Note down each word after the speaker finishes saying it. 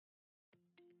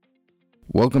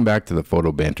Welcome back to the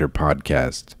Photo Banter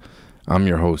podcast. I'm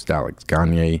your host, Alex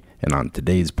Gagne, and on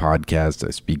today's podcast,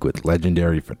 I speak with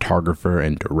legendary photographer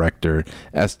and director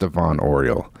Estevan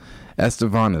Oriol.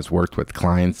 Estevan has worked with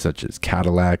clients such as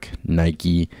Cadillac,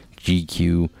 Nike,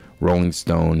 GQ, Rolling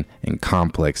Stone, and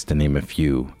Complex, to name a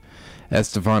few.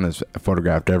 Estevan has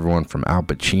photographed everyone from Al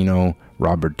Pacino,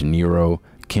 Robert De Niro,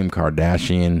 Kim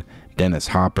Kardashian, Dennis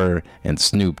Hopper, and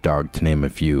Snoop Dogg, to name a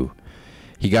few.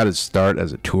 He got his start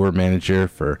as a tour manager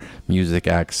for music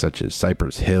acts such as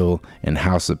Cypress Hill and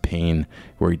House of Pain,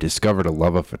 where he discovered a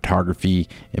love of photography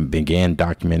and began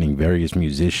documenting various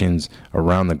musicians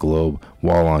around the globe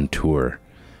while on tour.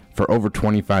 For over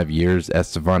 25 years,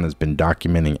 Estevan has been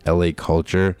documenting LA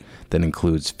culture that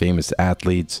includes famous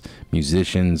athletes,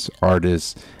 musicians,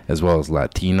 artists, as well as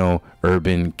Latino,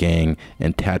 urban, gang,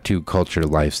 and tattoo culture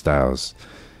lifestyles.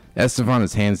 Estevan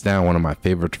is hands down one of my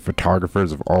favorite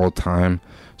photographers of all time,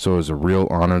 so it was a real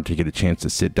honor to get a chance to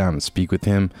sit down and speak with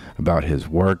him about his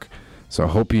work. So I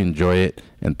hope you enjoy it,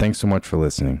 and thanks so much for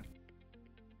listening.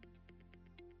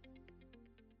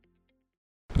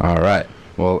 All right.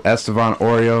 Well, Estevan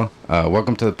Oriol,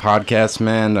 welcome to the podcast,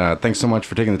 man. Thanks so much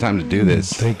for taking the time to do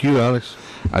this. Thank you, Alex.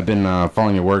 I've been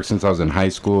following your work since I was in high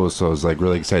school, so I was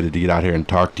really excited to get out here and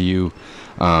talk to you.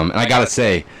 And I gotta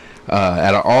say,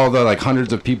 out of all the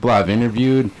hundreds of people I've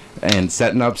interviewed and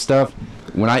setting up stuff,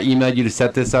 when I emailed you to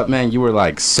set this up, man, you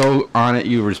were so on it.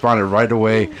 You responded right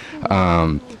away.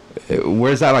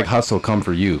 Where's that hustle come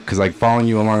for you? Because following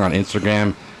you along on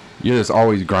Instagram, you're just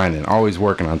always grinding, always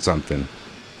working on something.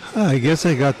 I guess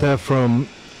I got that from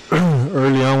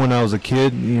early on when I was a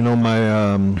kid. You know,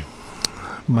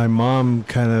 my mom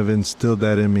kind of instilled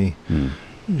that in me.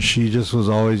 She just was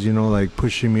always,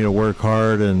 pushing me to work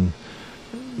hard and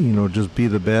just be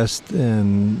the best,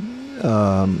 and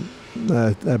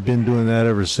I've been doing that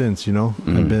ever since.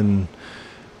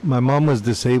 My mom was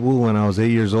disabled when I was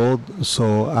 8 years old,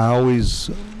 so I always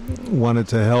wanted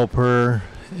to help her,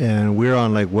 and we were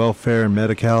on welfare and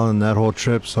Medi-Cal and that whole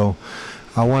trip, so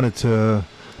I wanted to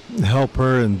help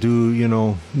her and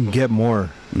do, get more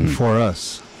for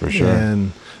us. For sure.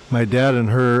 And my dad and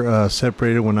her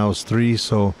separated when I was 3,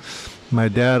 so my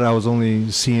dad, I was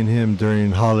only seeing him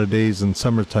during holidays and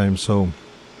summertime, so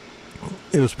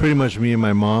it was pretty much me and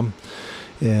my mom,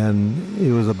 and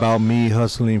it was about me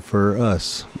hustling for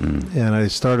us. And I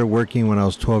started working when I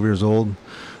was 12 years old.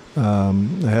 I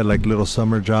had little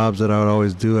summer jobs that I would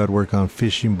always do. I'd work on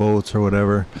fishing boats or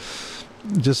whatever.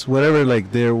 Just whatever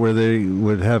there where they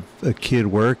would have a kid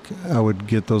work, I would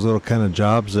get those little kind of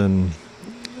jobs, and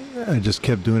I just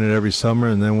kept doing it every summer.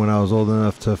 And then when I was old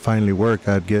enough to finally work,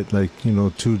 I'd get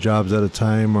 2 jobs at a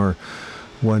time or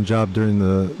 1 job during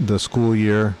the school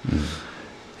year.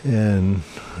 And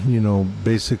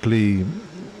basically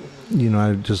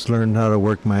I just learned how to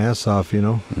work my ass off.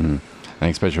 And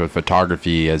especially with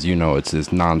photography, as you know, it's just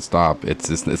nonstop.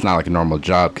 It's not like a normal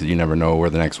job because you never know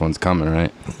where the next one's coming,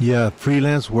 right? Yeah,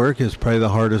 freelance work is probably the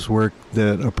hardest work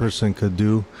that a person could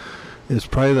do. It's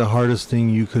probably the hardest thing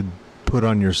you could put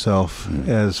on yourself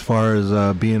as far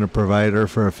as being a provider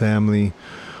for a family,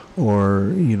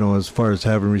 or as far as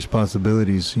having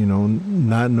responsibilities,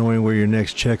 not knowing where your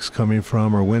next check's coming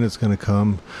from or when it's going to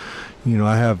come.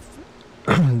 I have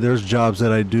there's jobs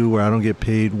that I do where I don't get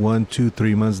paid 1, 2,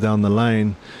 3 months down the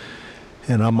line,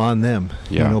 and I'm on them,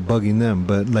 bugging them.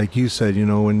 But like you said,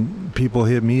 when people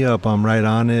hit me up, I'm right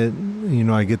on it.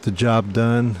 I get the job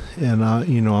done, and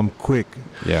I'm quick.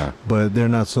 Yeah. But they're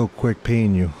not so quick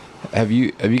paying you. Have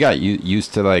you got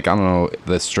used to I don't know,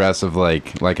 the stress of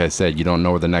like I said, you don't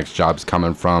know where the next job's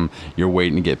coming from. You're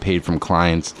waiting to get paid from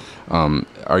clients.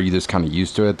 Are you just kind of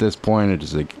used to it at this point, or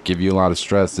does it give you a lot of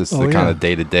stress? This is the kind of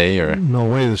day to day, or no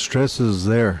way? The stress is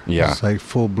there. Yeah, it's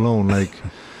full blown.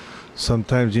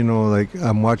 Sometimes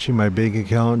I'm watching my bank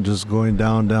account just going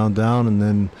down, down, down, and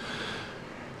then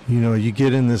you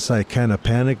get in this kind of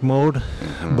panic mode.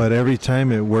 But every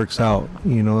time it works out.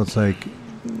 It's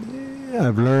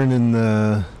I've learned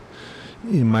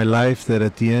in my life that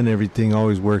at the end everything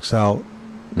always works out,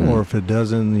 or if it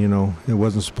doesn't, it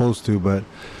wasn't supposed to. But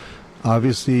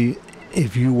obviously,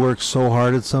 if you work so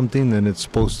hard at something, then it's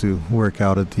supposed to work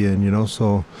out at the end.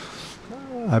 So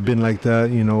I've been like that,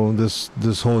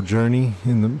 this whole journey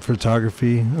in the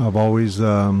photography. I've always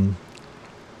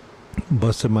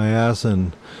busted my ass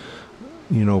and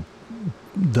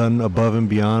done above and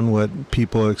beyond what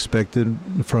people expected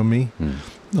from me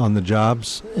on the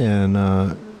jobs, and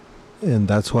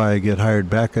that's why I get hired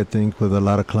back, I think, with a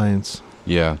lot of clients.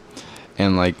 Yeah.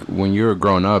 And like when you were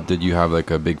growing up, did you have like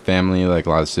a big family, like a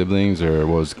lot of siblings, or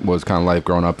what was kind of life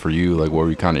growing up for you? Like what were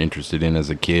you kind of interested in as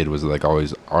a kid? Was it like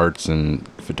always arts and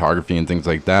photography and things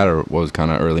like that, or what was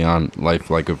kind of early on life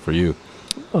like for you?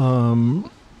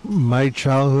 My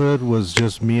childhood was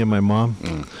just me and my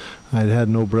mom. I had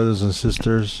no brothers and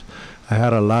sisters. I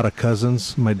had a lot of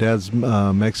cousins. My dad's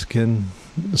Mexican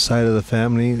side of the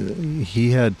family.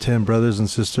 He had 10 brothers and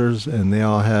sisters, and they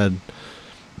all had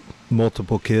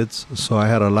multiple kids. So I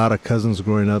had a lot of cousins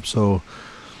growing up. So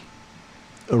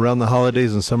around the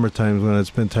holidays and summer times when I'd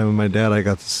spend time with my dad, I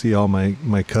got to see all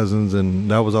my cousins, and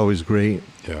that was always great.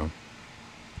 Yeah.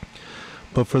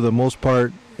 But for the most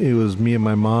part, it was me and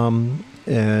my mom,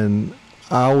 and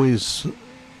I always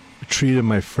treated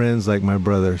my friends like my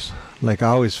brothers. Like I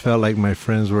always felt like my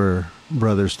friends were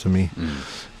brothers to me.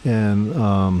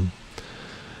 And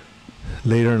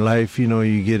later in life, you know,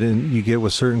 you get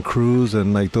with certain crews,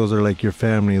 and like those are like your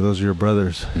family, those are your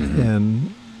brothers.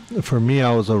 And for me,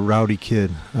 I was a rowdy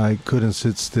kid. I couldn't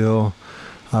sit still.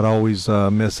 I'd always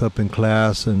mess up in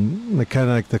class, and kind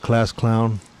of like the class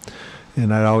clown.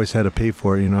 And I always had to pay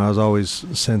for it. You know, I was always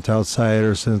sent outside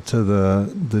or sent to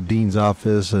the dean's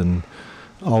office, and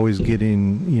always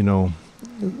getting, you know,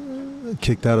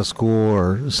 kicked out of school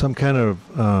or some kind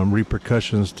of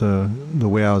repercussions to the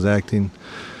way I was acting.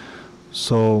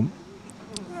 So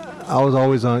I was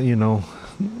always on, you know,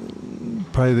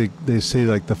 probably they say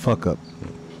like the fuck up.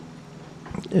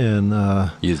 And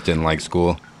you just didn't like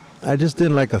school? I just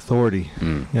didn't like authority.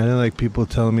 I didn't like people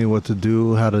telling me what to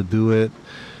do, how to do it,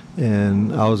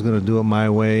 and I was going to do it my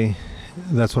way.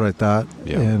 That's what I thought.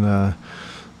 Yeah. And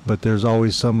but there's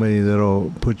always somebody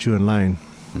that'll put you in line,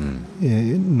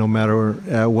 no matter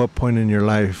at what point in your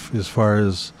life, as far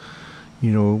as,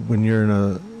 you know, when you're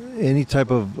in any type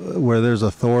of where there's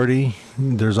authority,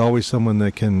 there's always someone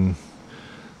that can,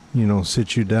 you know,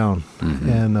 sit you down.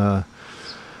 And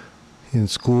in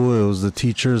school, it was the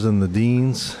teachers and the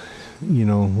deans. You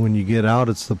know, when you get out,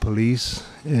 it's the police,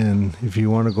 and if you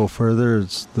want to go further,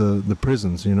 it's the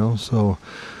prisons. You know, so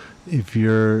if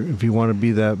you want to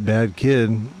be that bad kid,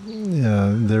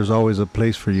 there's always a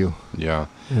place for you. Yeah.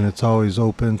 And it's always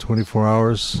open 24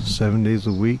 hours, 7 days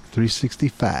a week,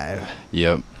 365.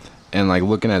 Yep. And like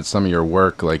looking at some of your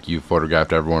work, like you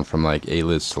photographed everyone from like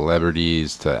A-list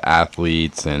celebrities to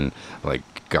athletes, and like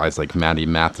guys like Maddie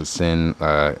Matheson,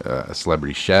 a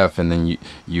celebrity chef, and then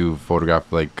you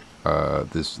photographed like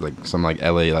this like some like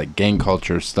LA like gang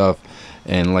culture stuff,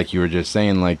 and like you were just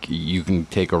saying, like you can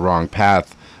take a wrong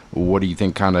path. What do you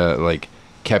think kind of like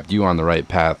kept you on the right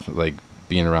path, like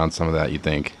being around some of that, you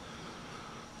think?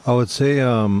 I would say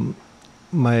I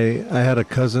had a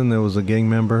cousin that was a gang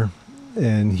member,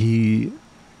 and he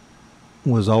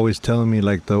was always telling me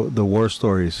like the war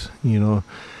stories, you know,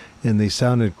 and they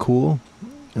sounded cool.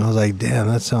 And I was like, damn,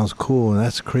 that sounds cool, and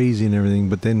that's crazy and everything.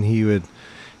 But then he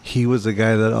was the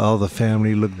guy that all the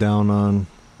family looked down on,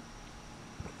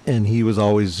 and he was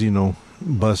always, you know,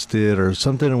 busted or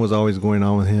something was always going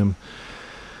on with him.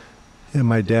 And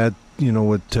my dad, you know,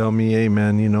 would tell me, hey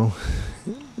man, you know,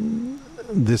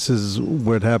 this is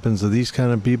what happens to these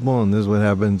kind of people, and this is what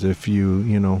happens if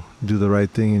you know, do the right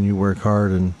thing and you work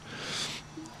hard. And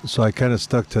so I kind of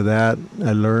stuck to that.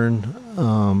 I learned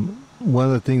one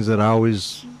of the things that I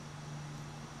always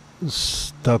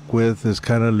stuck with is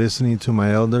kind of listening to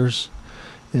my elders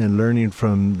and learning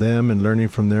from them and learning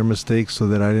from their mistakes, so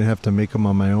that I didn't have to make them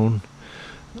on my own.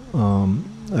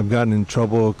 I've gotten in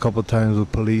trouble a couple times with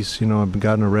police. You know, I've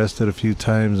gotten arrested a few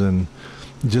times, and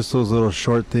just those little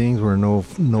short things were no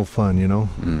fun, you know.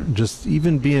 Just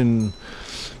even being,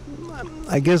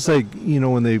 I guess, like, you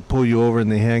know, when they pull you over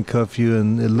and they handcuff you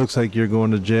and it looks like you're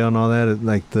going to jail and all that,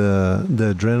 like the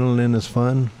adrenaline is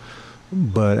fun,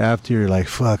 but after you're like,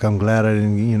 fuck, I'm glad I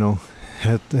didn't, you know,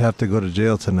 have to go to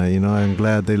jail tonight. You know, I'm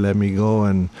glad they let me go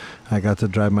and I got to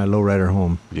drive my lowrider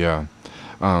home. Yeah.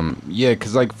 Yeah,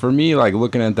 because like for me, like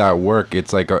looking at that work,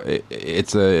 it's like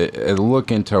it's a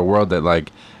look into a world that,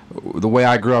 like, the way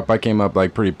I grew up, I came up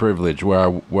like pretty privileged where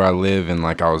I live, and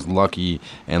like I was lucky,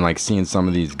 and like seeing some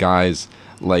of these guys.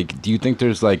 Like, do you think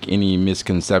there's like any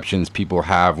misconceptions people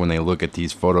have when they look at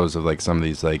these photos of like some of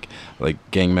these like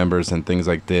gang members and things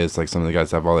like this? Like some of the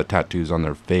guys have all the tattoos on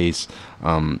their face.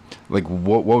 Like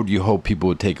what would you hope people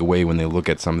would take away when they look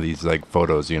at some of these like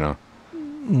photos? You know.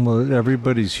 Well,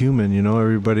 everybody's human, you know.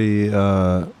 Everybody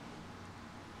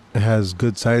has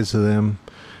good sides to them.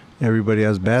 Everybody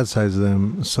has bad sides to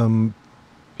them. Some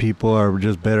people are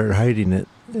just better at hiding it.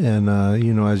 And,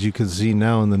 you know, as you can see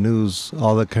now in the news,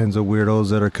 all the kinds of weirdos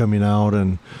that are coming out,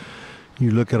 and you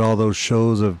look at all those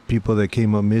shows of people that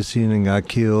came up missing and got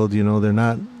killed, you know, they're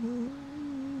not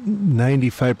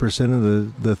 95%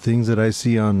 of the things that I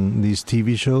see on these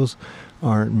TV shows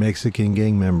aren't Mexican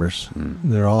gang members.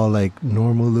 They're all like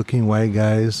normal looking white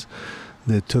guys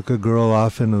that took a girl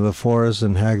off into the forest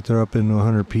and hacked her up into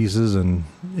 100 pieces and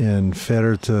fed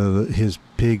her to his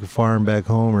pig farm back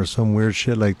home or some weird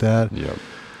shit like that. Yep.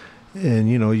 And,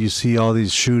 you know, you see all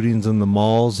these shootings in the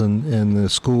malls and the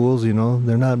schools, you know,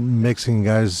 they're not Mexican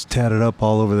guys tatted up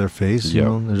all over their face, you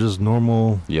know, they're just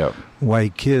normal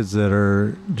white kids that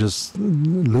are just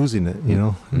losing it, you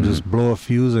know, just blow a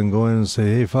fuse and go in and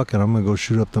say, hey, fuck it, I'm going to go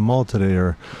shoot up the mall today,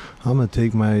 or I'm going to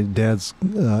take my dad's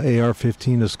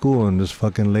AR-15 to school and just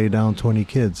fucking lay down 20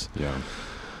 kids. Yeah.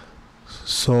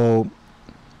 So,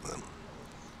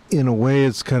 in a way,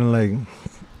 it's kind of like,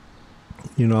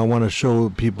 you know, I want to show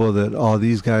people that all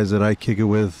these guys that I kick it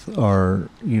with are,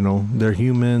 you know, they're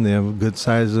human. They have a good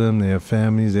size of them. They have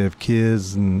families. They have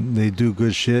kids, and they do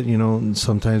good shit. You know, and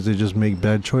sometimes they just make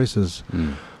bad choices.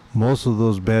 Most of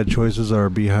those bad choices are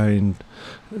behind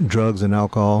drugs and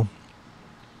alcohol,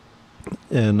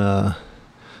 and that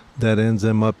ends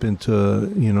them up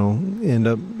into, you know, end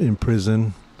up in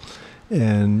prison.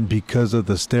 And because of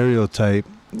the stereotype,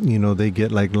 you know, they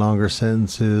get like longer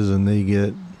sentences, and they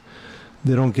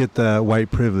don't get that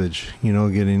white privilege, you know,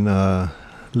 getting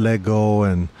let go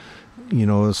and, you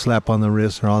know, a slap on the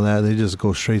wrist or all that. They just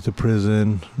go straight to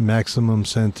prison, maximum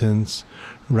sentence,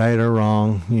 right or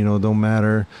wrong, you know, don't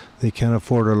matter. They can't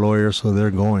afford a lawyer, so they're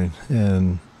going,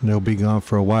 and they'll be gone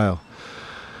for a while.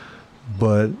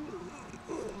 But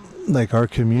like our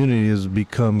community has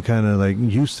become kind of like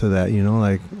used to that, you know,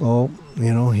 like, oh,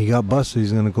 you know, he got busted,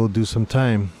 he's going to go do some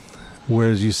time.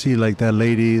 Whereas you see like that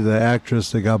lady, the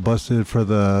actress that got busted for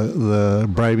the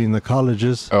bribing the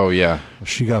colleges. Oh, yeah.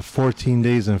 She got 14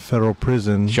 days in federal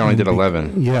prison. She only did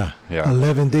 11. Yeah.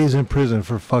 11 days in prison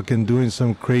for fucking doing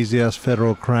some crazy ass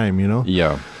federal crime, you know?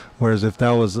 Yeah. Whereas if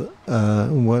that was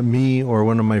me or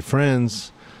one of my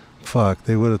friends, fuck,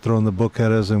 they would have thrown the book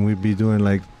at us and we'd be doing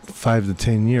like 5 to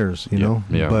 10 years, you know?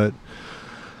 Yeah. But,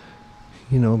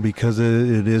 you know, because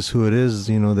it is who it is,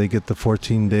 you know, they get the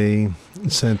 14-day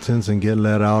sentence and get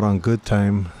let out on good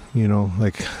time. You know,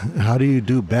 like, how do you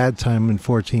do bad time in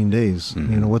 14 days? You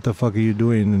know, what the fuck are you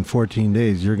doing in 14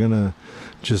 days? You're going to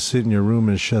just sit in your room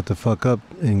and shut the fuck up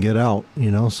and get out,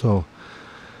 you know? So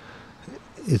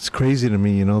it's crazy to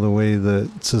me, you know, the way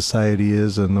that society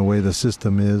is and the way the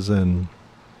system is and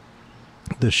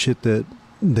the shit that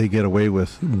they get away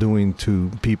with doing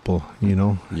to people, you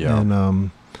know? Yeah.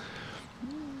 And,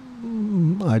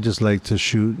 I just like to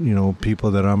shoot, you know,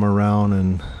 people that I'm around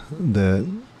and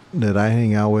that I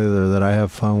hang out with or that I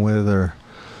have fun with, or,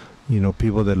 you know,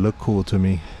 people that look cool to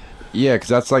me. Yeah, because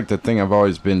that's like the thing I've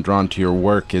always been drawn to your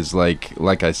work is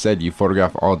like I said, you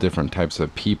photograph all different types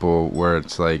of people, where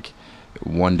it's like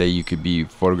one day you could be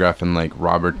photographing like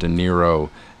Robert De Niro,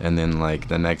 and then like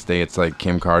the next day it's like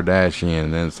Kim Kardashian,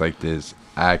 and then it's like this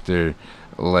actor.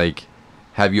 Like,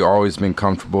 have you always been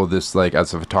comfortable this, like,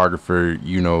 as a photographer,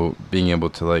 you know, being able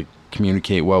to like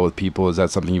communicate well with people? Is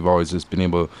that something you've always just been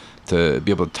able to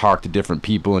talk to different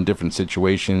people in different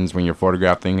situations when you're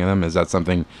photographing them? Is that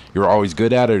something you're always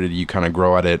good at, or did you kind of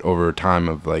grow at it over time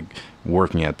of like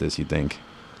working at this, you think?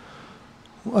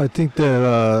 Well, I think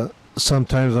that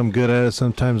sometimes I'm good at it,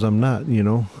 sometimes I'm not, you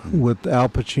know. With Al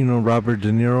Pacino and Robert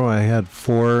De Niro, I had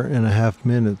 4.5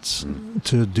 minutes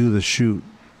to do the shoot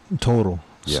total.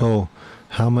 So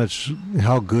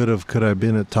how good could I have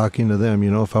been at talking to them?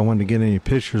 You know, if I wanted to get any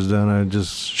pictures done, I'd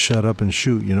just shut up and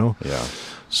shoot, you know? Yeah.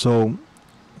 So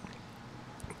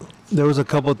there was a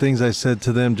couple of things I said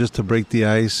to them just to break the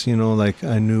ice, you know, like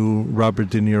I knew Robert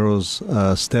De Niro's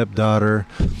stepdaughter,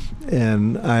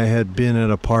 and I had been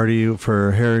at a party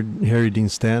for Harry Dean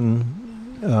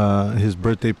Stanton, his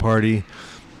birthday party,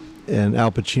 and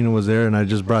Al Pacino was there, and I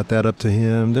just brought that up to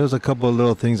him. There's a couple of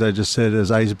little things I just said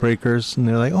as icebreakers, and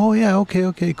they're like, oh yeah,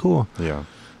 okay, cool. Yeah.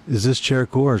 Is this chair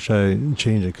cool, or should I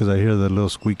change it? Because I hear the little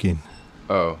squeaking.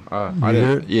 Oh, I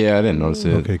didn't notice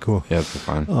it. Okay, cool. Yeah, it's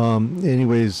fine.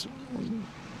 Anyways,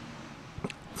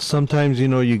 sometimes, you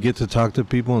know, you get to talk to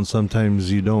people and sometimes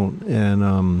you don't.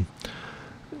 And,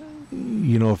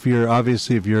 you know, if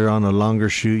you're on a longer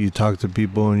shoot, you talk to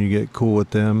people and you get cool with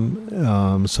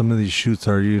them. Some of these shoots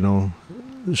are, you know,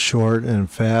 short and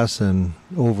fast and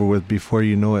over with before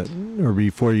you know it, or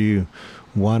before you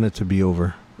want it to be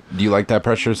over. Do you like that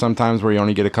pressure sometimes where you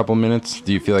only get a couple minutes?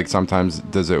 Do you feel like sometimes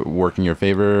does it work in your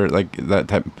favor, like that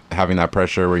type, having that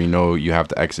pressure where you know you have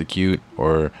to execute?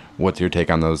 Or what's your take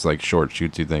on those like short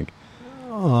shoots, you think?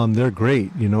 They're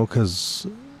great, you know, because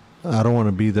I don't want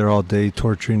to be there all day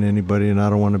torturing anybody, and I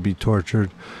don't want to be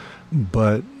tortured.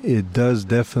 But it does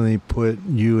definitely put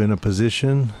you in a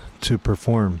position to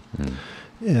perform.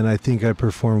 And I think I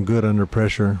perform good under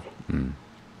pressure.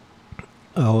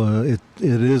 It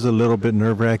is a little bit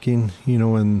nerve-wracking, you know,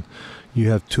 when you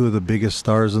have two of the biggest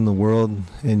stars in the world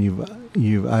and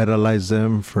you've idolized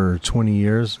them for 20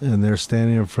 years and they're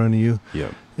standing in front of you.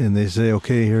 Yep. And they say,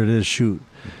 okay, here it is, shoot.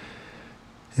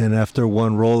 And after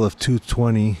one roll of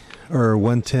 220 or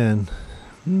 110,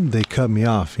 they cut me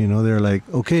off, you know. They're like,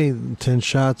 okay, 10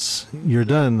 shots, you're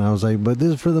done. I was like, but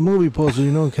this is for the movie poster,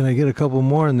 you know, can I get a couple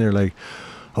more? And they're like,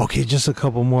 okay, just a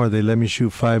couple more. They let me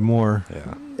shoot 5 more.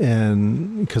 Yeah.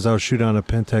 And because I was shooting on a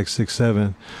Pentax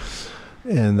 6.7,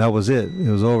 and that was it.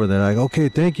 It was over. They're like, okay,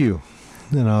 thank you.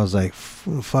 And I was like,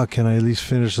 fuck, can I at least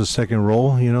finish the second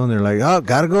roll? You know, and they're like, oh,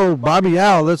 gotta go, Bobby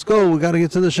Al, let's go. We gotta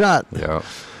get to the shot. Yeah.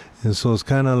 And so it's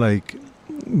kind of like,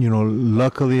 you know,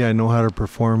 luckily I know how to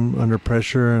perform under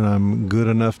pressure and I'm good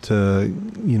enough to,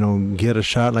 you know, get a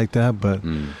shot like that. But,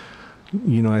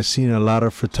 you know, I've seen a lot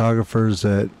of photographers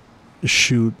that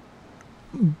shoot,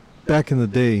 back in the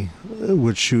day,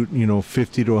 would shoot, you know,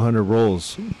 50 to 100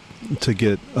 rolls to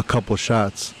get a couple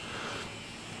shots.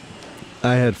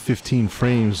 I had 15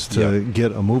 frames to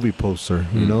get a movie poster,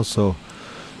 you know, so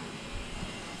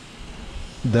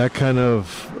that kind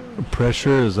of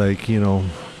pressure is like, you know,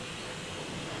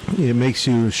 it makes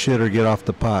you shit or get off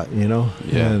the pot, you know.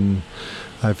 And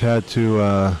I've had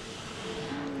to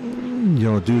you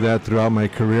know, do that throughout my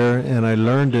career, and I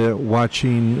learned it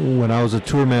watching when I was a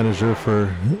tour manager for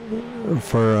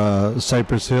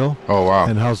Cypress Hill. Oh wow.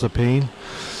 And House of Pain.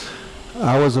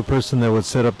 I was a person that would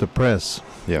set up the press.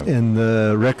 Yeah. And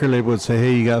the record label would say,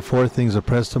 hey, you got 4 things to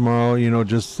press tomorrow, you know,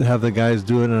 just have the guys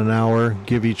do it in an hour,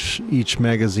 give each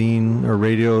magazine or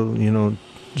radio, you know,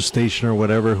 station or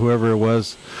whatever, whoever it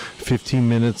was, 15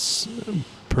 minutes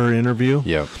per interview.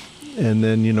 Yeah. And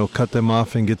then, you know, cut them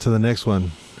off and get to the next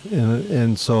one.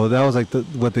 And so that was like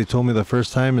what they told me the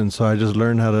first time. And so I just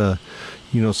learned how to,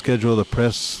 you know, schedule the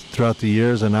press throughout the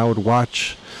years. And I would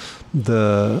watch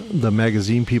the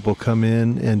magazine people come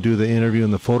in and do the interview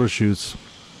and the photo shoots.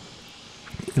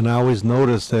 And I always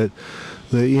noticed that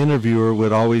the interviewer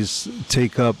would always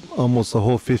take up almost the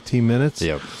whole 15 minutes.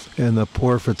 Yep. And the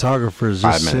poor photographers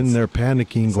just sitting there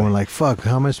panicking, going like, fuck,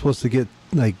 how am I supposed to get,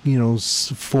 like, you know,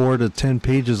 4 to 10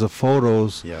 pages of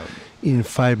photos in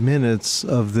 5 minutes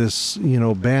of this, you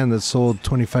know, band that sold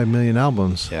 25 million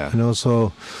albums? You know,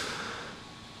 so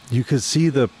you could see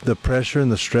the pressure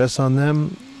and the stress on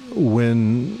them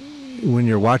when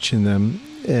you're watching them.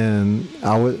 And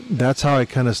that's how I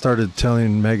kind of started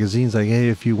telling magazines, like, hey,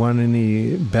 if you want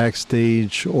any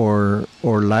backstage or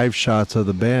live shots of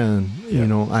the band, you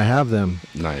know, I have them.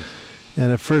 Nice.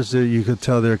 And at first you could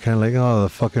tell they're kind of like, oh, the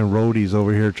fucking roadies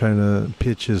over here trying to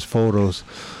pitch his photos.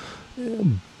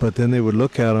 But then they would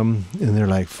look at them and they're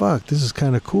like, fuck, this is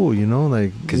kind of cool, you know,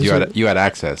 like, because you had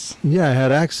access. Yeah, I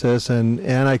had access, and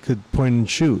I could point and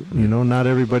shoot. You know, not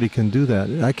everybody can do that.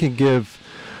 I can give,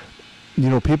 you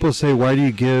know, people say, why do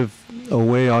you give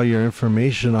away all your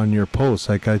information on your posts?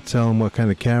 Like, I tell them what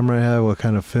kind of camera I have, what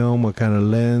kind of film, what kind of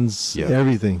lens,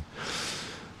 everything.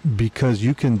 Because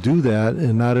you can do that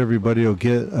and not everybody will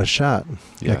get a shot.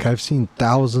 Like, I've seen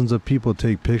thousands of people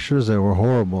take pictures that were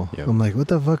horrible. I'm like, what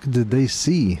the fuck did they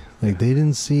see? Like, they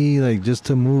didn't see, like, just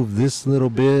to move this little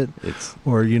bit,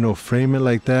 or, you know, frame it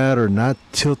like that, or not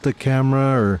tilt the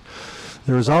camera, or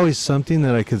there was always something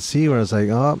that I could see where I was like,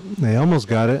 oh, they almost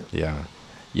got it. Yeah,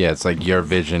 it's like your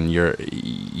vision,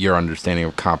 your understanding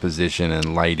of composition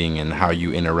and lighting and how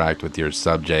you interact with your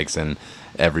subjects, and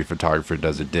every photographer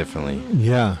does it differently.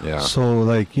 Yeah. So,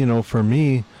 like, you know, for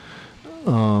me,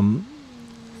 you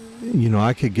know,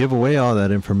 I could give away all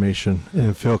that information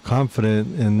and feel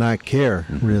confident and not care,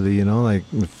 really, you know, like,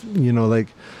 you know,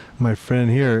 like my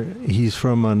friend here, he's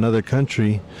from another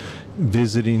country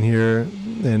visiting here,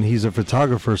 and he's a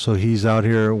photographer, so he's out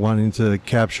here wanting to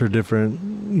capture different,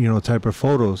 you know, type of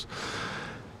photos.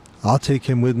 I'll take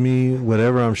him with me,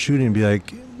 whatever I'm shooting, be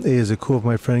like, hey, is it cool if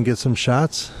my friend gets some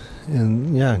shots?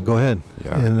 And yeah, go ahead.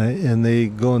 And they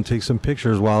go and take some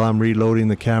pictures while I'm reloading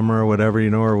the camera or whatever, you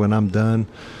know, or when I'm done,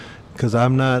 because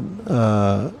I'm not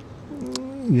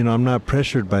you know, I'm not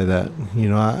pressured by that, you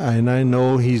know. I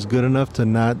know he's good enough to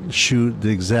not shoot the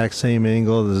exact same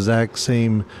angle, the exact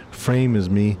same frame as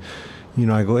me. You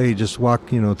know, I go, hey, just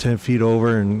walk, you know, 10 feet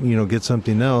over and, you know, get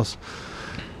something else.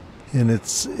 And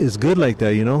it's good like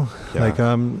that, you know. Like,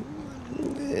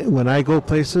 when I go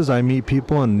places, I meet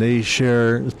people and they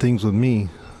share things with me.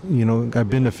 You know, I've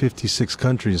been to 56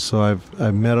 countries, so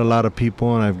I've met a lot of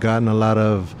people, and I've gotten a lot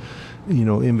of, you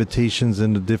know, invitations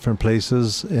into different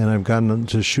places, and I've gotten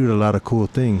to shoot a lot of cool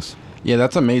things. Yeah,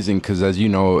 that's amazing because, as you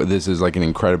know, this is like an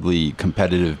incredibly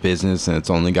competitive business, and it's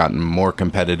only gotten more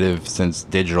competitive since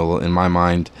digital, in my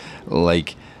mind.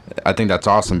 Like, I think that's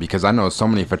awesome because I know so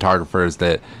many photographers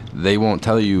that they won't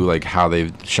tell you like how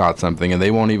they've shot something, and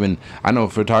they won't even. I know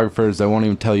photographers that won't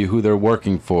even tell you who they're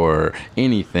working for, or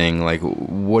anything. Like,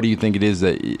 what do you think it is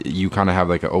that you kind of have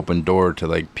like an open door to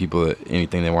like people,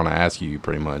 anything they want to ask you,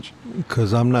 pretty much?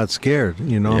 Because I'm not scared,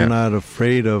 you know. Yeah. I'm not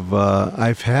afraid of.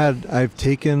 I've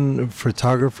taken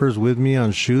photographers with me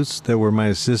on shoots that were my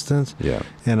assistants, Yeah.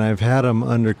 and I've had them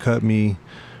undercut me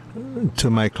to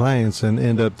my clients and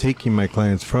end up taking my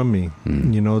clients from me.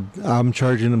 You know, I'm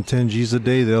charging them 10 G's a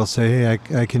day. They'll say, hey,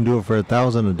 I can do it for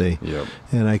 1,000 a day. Yep.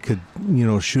 And I could, you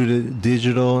know, shoot it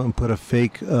digital and put a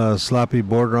fake sloppy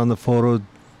border on the photo,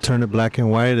 turn it black and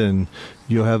white, and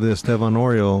you'll have the Estevan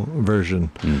Oriol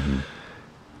version. Mm-hmm.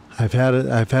 I've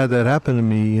had that happen to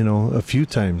me, you know, a few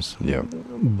times. Yeah.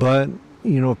 But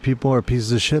you know, if people are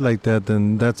pieces of shit like that,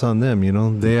 then that's on them, you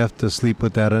know. They have to sleep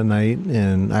with that at night,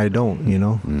 and I don't, you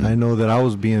know. I know that I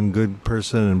was being a good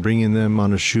person and bringing them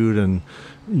on a shoot and,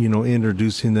 you know,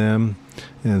 introducing them.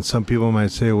 And some people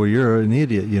might say, well, you're an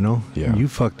idiot, you know. Yeah. You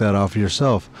fucked that off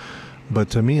yourself. But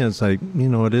to me, it's like, you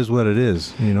know, it is what it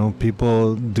is. You know,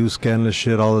 people do scandalous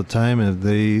shit all the time. If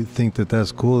they think that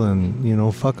that's cool, and, you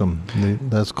know, fuck them.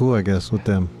 That's cool, I guess, with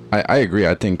them. I agree.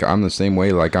 I think I'm the same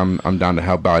way. Like, I'm down to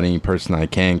help out any person I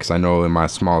can, because I know in my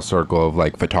small circle of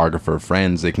like photographer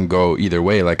friends, it can go either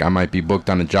way. Like, I might be booked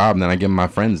on a job, and then I give them my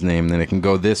friend's name, and then it can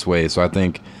go this way. So I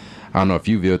think, I don't know if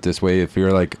you view it this way. If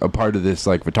you're like a part of this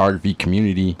like photography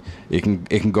community, it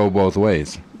can go both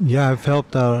ways. Yeah, I've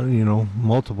helped out, you know,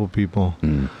 multiple people,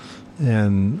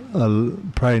 and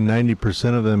probably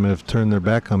 90% of them have turned their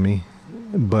back on me.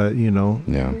 But, you know,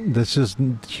 Yeah. that's just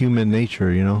human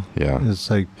nature, you know. Yeah. It's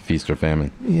like, Feast or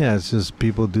famine. yeah, it's just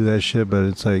people do that shit, but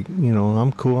it's like, you know,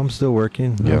 I'm cool. I'm still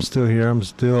working. I'm Yep. still here. I'm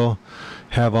still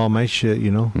have all my shit,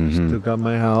 you know. Still got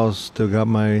my house, still got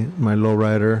my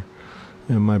lowrider,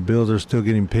 and my bills are still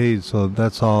getting paid. So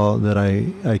that's all that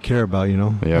I care about, you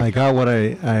know. Yeah. I got what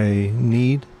I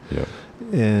need. Yeah.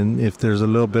 And if there's a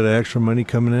little bit of extra money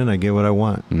coming in, I get what I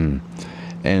want.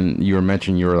 And you were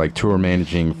mentioning you were like tour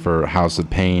managing for House of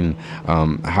Pain.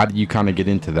 How did you kind of get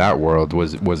into that world?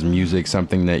 Was music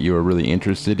something that you were really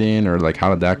interested in, or like how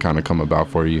did that kind of come about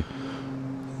for you?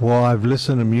 Well, I've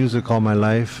listened to music all my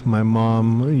life. My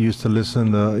mom used to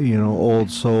listen to, you know,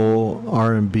 old soul,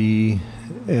 R&B,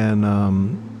 and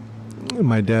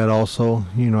my dad also.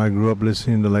 You know, I grew up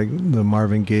listening to like the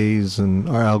Marvin Gaye's and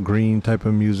Al Green type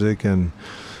of music, and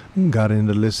got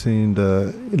into listening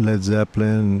to Led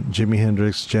Zeppelin, Jimi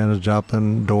Hendrix, Janis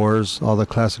Joplin, Doors, all the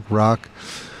classic rock.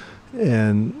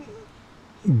 And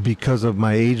because of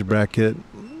my age bracket,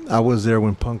 I was there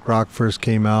when punk rock first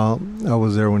came out. I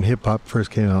was there when hip hop first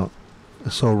came out.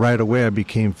 So right away I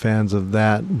became fans of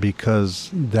that because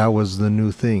that was the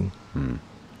new thing.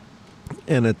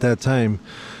 And at that time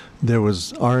there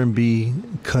was R&B,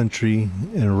 country,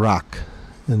 and rock,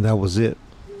 and that was it.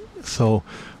 So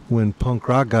when punk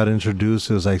rock got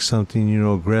introduced, it was like something, you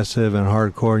know, aggressive and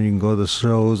hardcore, and you can go to the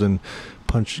shows and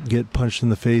get punched in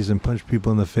the face and punch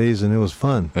people in the face, and it was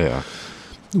fun. Yeah.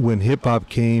 When hip hop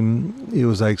came, it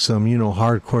was like some, you know,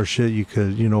 hardcore shit you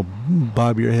could, you know,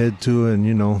 bob your head to, and,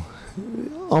 you know,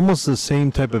 almost the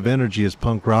same type of energy as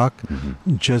punk rock,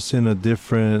 just in a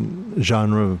different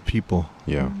genre of people.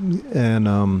 Yeah.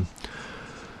 And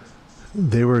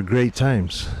they were great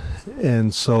times.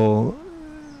 And so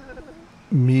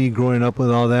me growing up with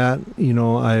all that, you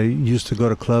know, I used to go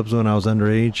to clubs when I was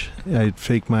underage. I'd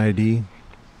fake my ID,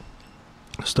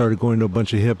 started going to a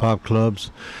bunch of hip-hop clubs,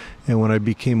 and when I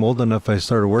became old enough, I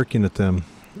started working at them.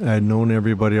 I had known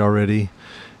everybody already,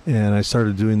 and I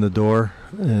started doing the door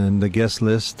and the guest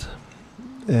list.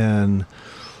 And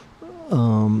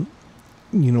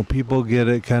you know, people get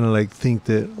it, kind of like think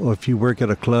that, oh, if you work at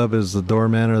a club as the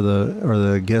doorman or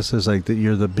the guest is like that,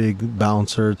 you're the big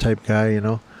bouncer type guy, you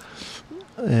know.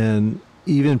 And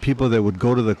even people that would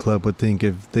go to the club would think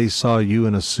if they saw you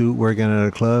in a suit working at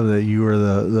a club that you were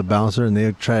the bouncer, and they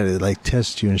would try to like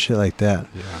test you and shit like that.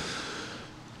 Yeah.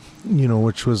 You know,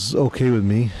 which was okay with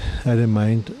me. I didn't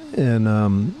mind. And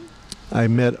I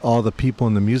met all the people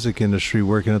in the music industry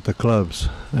working at the clubs.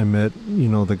 I met, you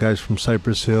know, the guys from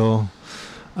Cypress Hill.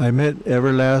 I met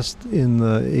Everlast in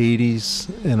the 80s,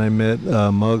 and I met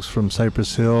Muggs from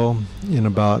Cypress Hill in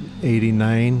about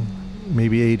 89,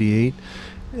 maybe 88.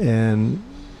 And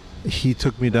he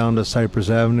took me down to Cypress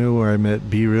Avenue where I met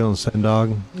B Real and Sendog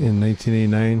in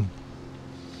 1989.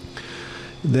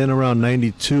 Then around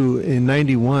 92, in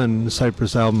 91, the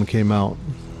Cypress album came out,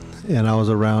 and I was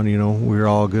around, you know, we were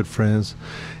all good friends.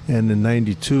 And in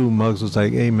 92, Muggs was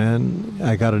like, hey, man,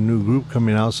 I got a new group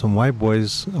coming out, some white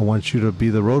boys. I want you to be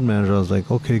the road manager. I was like,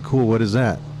 okay, cool. What is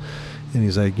that? And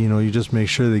he's like, you just make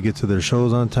sure they get to their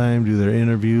shows on time, do their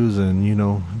interviews, and,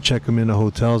 check them into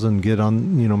hotels and get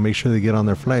on, make sure they get on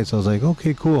their flights. I was like,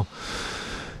 okay, cool.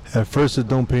 At first, it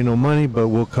don't pay no money, but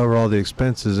we'll cover all the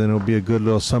expenses, and it'll be a good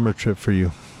little summer trip for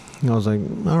you. And I was like,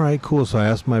 all right, cool. So I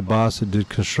asked my boss that did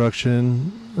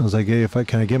construction. I was like, hey,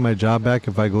 can I get my job back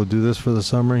if I go do this for the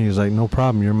summer? He was like, no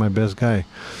problem. You're my best guy.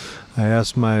 I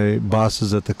asked my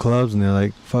bosses at the clubs, and they're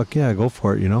like, fuck yeah, go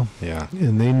for it, Yeah.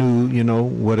 And they knew,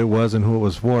 what it was and who it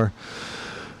was for.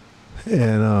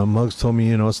 And Muggs told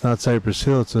me, it's not Cypress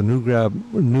Hill. It's a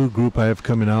new group I have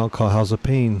coming out called House of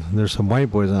Pain. There's some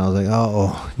white boys. And I was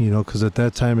like, because at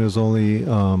that time it was only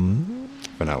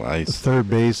Vanilla Ice. Third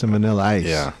Base and Vanilla Ice.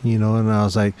 Yeah. And I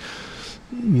was like,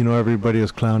 everybody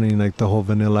was clowning like the whole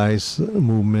Vanilla Ice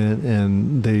movement,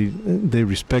 and they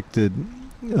respected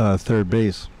Third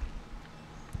Base.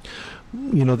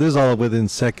 This is all within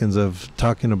seconds of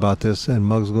talking about this, and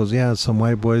Muggs goes, yeah, some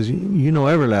white boys,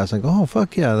 Everlast. Like, oh,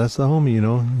 fuck yeah, that's the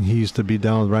homie, He used to be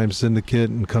down with Rhyme Syndicate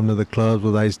and come to the clubs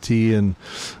with Ice-T and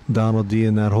Donald D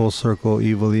and that whole circle,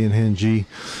 Evil E and Hen G.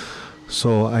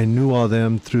 So I knew all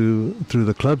them through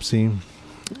the club scene,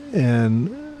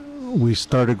 and we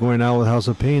started going out with House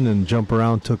of Pain, and Jump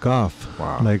Around took off.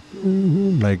 Wow.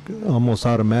 Like almost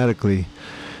automatically.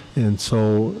 And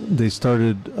so they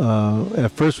started,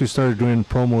 at first we started doing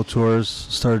promo tours,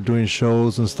 started doing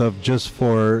shows and stuff just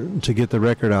to get the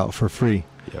record out for free.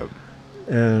 Yep.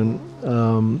 And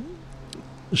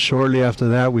shortly after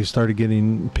that, we started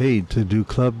getting paid to do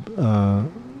club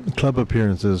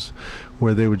appearances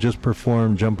where they would just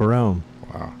perform Jump Around.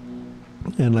 Wow.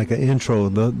 And like an intro,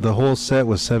 the whole set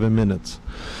was 7 minutes.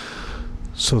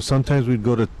 So sometimes we'd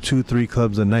go to 2-3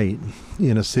 clubs a night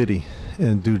in a city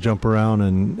and do Jump Around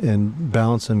and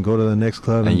bounce and go to the next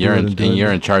club. And you're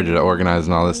in charge of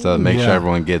organizing all this stuff, make sure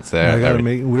everyone gets there.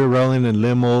 We were rolling in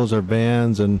limos or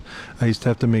vans, and I used to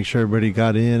have to make sure everybody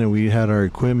got in, and we had our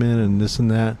equipment and this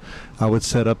and that. I would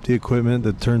set up the equipment,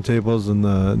 the turntables and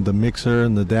the mixer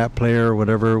and the DAT player, or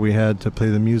whatever we had to play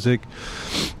the music,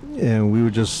 and we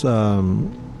would just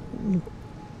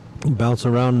bounce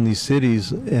around in these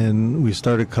cities, and we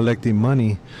started collecting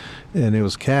money. And it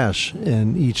was cash,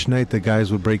 and each night the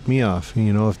guys would break me off.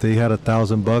 If they had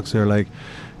 $1,000, they're like,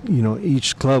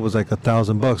 each club was like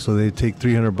 $1,000, so they'd take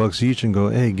 $300 each and go,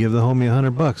 hey, give the homie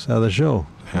 $100 out of the show.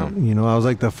 Yeah. I was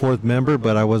like the fourth member,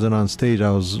 but I wasn't on stage.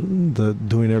 I was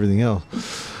doing everything else.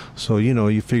 So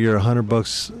you figure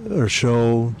 $100 a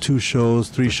show, 2 shows,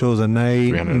 3 shows a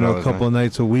night, a couple of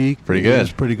nights a week. Pretty good.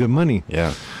 It's pretty good money.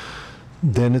 Yeah.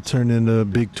 Then it turned into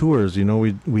big tours.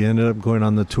 We ended up going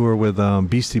on the tour with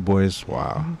Beastie Boys.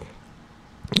 Wow.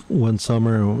 One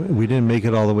summer, we didn't make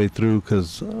it all the way through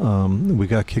because we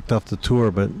got kicked off the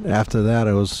tour. But after that,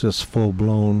 it was just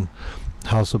full-blown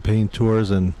House of Pain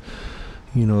tours. And,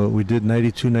 we did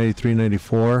 92, 93,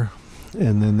 94.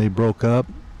 And then they broke up.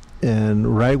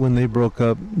 And right when they broke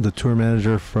up, the tour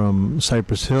manager from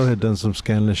Cypress Hill had done some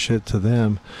scandalous shit to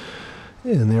them.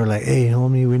 And they were like, hey,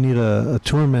 homie, we need a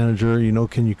tour manager.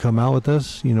 Can you come out with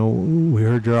us? We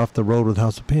heard you're off the road with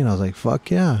House of Pain. I was like,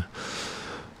 fuck yeah.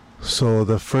 So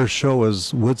the first show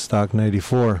was Woodstock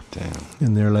 94. Damn.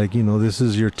 And they're like, this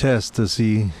is your test to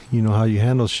see, how you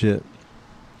handle shit.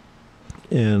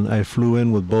 And I flew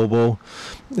in with Bobo,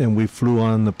 and we flew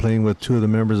on the plane with 2 of the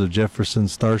members of Jefferson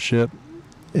Starship.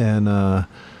 And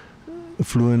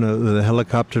flew in the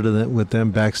helicopter with them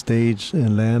backstage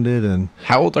and landed. And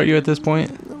how old are you at this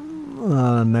point?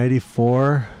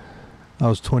 94. I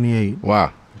was 28.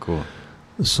 Wow, cool.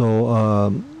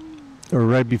 So or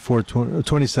right before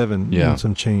 27. Yeah, and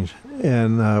some change.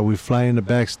 And we fly into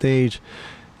backstage.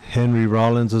 Henry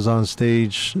Rollins is on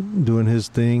stage doing his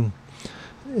thing,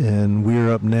 and we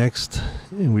were up next,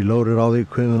 and we loaded all the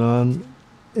equipment on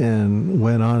and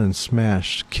went on and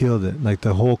smashed, killed it. Like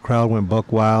the whole crowd went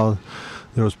buck wild.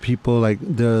 There was people like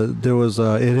there was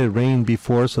it had rained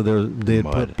before, so they had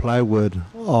put plywood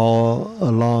all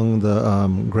along the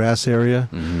grass area.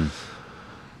 Mm-hmm.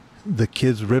 The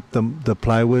kids ripped the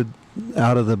plywood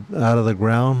out of the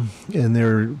ground, and they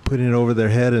were putting it over their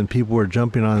head, and people were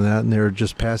jumping on that, and they were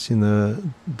just passing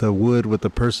the wood with the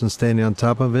person standing on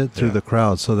top of it through the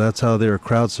crowd. So that's how they were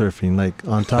crowd surfing, like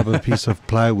on top of a piece of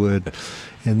plywood.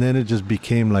 And then it just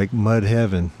became like mud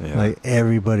heaven. Yeah. Like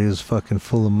everybody was fucking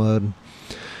full of mud.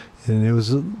 And it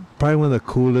was probably one of the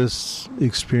coolest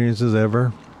experiences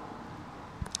ever.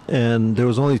 And there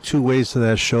was only 2 ways to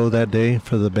that show that day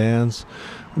for the bands.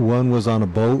 One was on a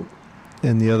boat,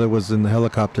 and the other was in the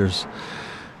helicopters.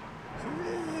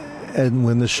 And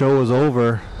when the show was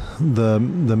over, the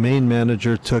main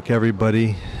manager took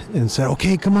everybody and said,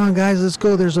 okay, come on guys, let's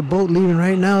go, there's a boat leaving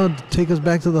right now to take us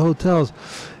back to the hotels.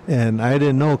 And I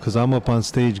didn't know, because I'm up on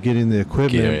stage getting the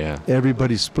equipment. Gear, yeah.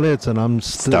 Everybody splits and I'm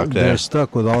Stuck there. they're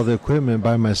stuck with all the equipment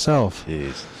by myself.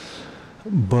 Jeez.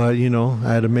 But you know,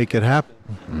 I had to make it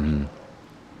happen.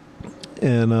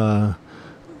 And I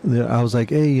was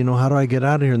like, hey, you know, how do I get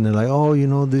out of here? And they're like, oh, you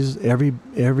know,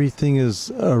 everything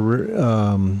is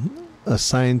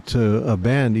assigned to a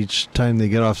band each time they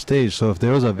get off stage. So if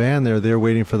there was a van there, they're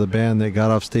waiting for the band that got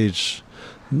off stage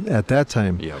at that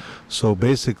time. Yep. So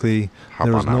basically,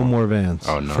 there was no more vans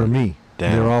for me.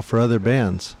 Damn. They were all for other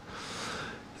bands.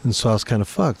 And so I was kind of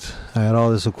fucked. I had all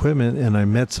this equipment, and I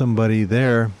met somebody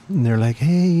there, and they're like,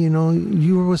 hey, you know,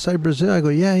 you were with Side Brazil? I go,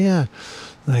 yeah.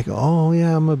 Like, oh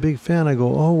yeah, I'm a big fan. I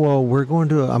go, oh well,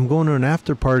 I'm going to an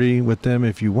after party with them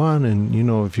if you want, and you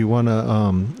know, if you want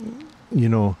to,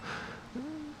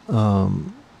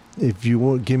 if you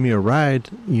won't give me a ride,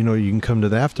 you know, you can come to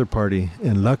the after party.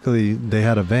 And luckily, they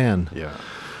had a van. Yeah.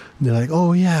 They're like,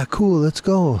 oh yeah, cool, let's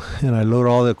go. And I load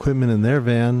all the equipment in their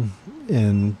van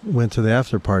and went to the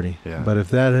after party. Yeah. But if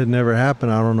that had never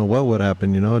happened, I don't know what would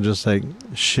happen, you know, just like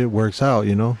shit works out,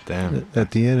 you know. Damn.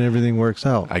 At the end, everything works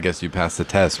out. I guess you passed the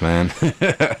test, man.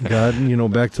 Got, you know,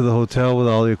 back to the hotel with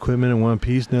all the equipment in one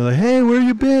piece, and they're like, hey, where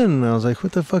you been? And I was like,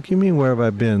 what the fuck you mean, where have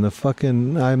I been?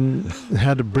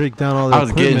 Had to break down all the equipment. I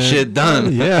was getting shit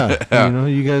done. Yeah. You know,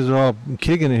 you guys are all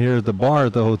kicking it here at the bar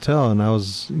at the hotel, and I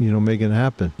was, you know, making it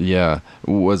happen. Yeah.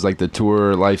 Was like the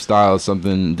tour lifestyle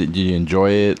something, did you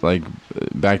enjoy it like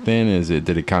back then? Did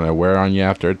it kind of wear on you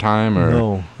after a time, or?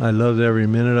 No, I loved every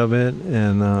minute of it,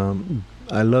 and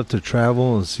I love to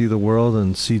travel and see the world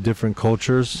and see different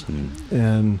cultures.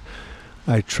 And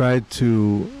I tried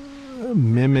to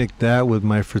mimic that with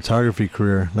my photography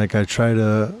career. Like, I try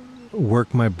to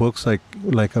work my books like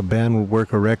a band would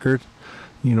work a record,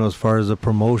 you know, as far as the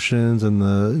promotions and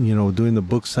the, you know, doing the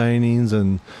book signings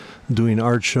and doing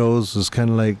art shows. It's kind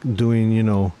of like doing, you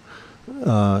know,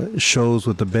 shows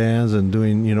with the bands and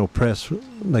doing, you know, press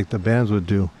like the bands would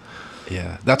do.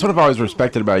 Yeah, that's what I've always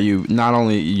respected about you. Not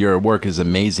only your work is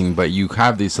amazing, but you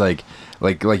have these like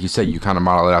you said, you kind of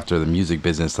model it after the music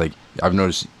business. Like, I've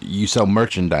noticed you sell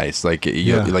merchandise, like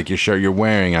like your shirt you're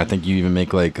wearing. I think you even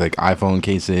make like iPhone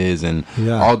cases and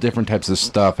all different types of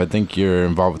stuff. I think you're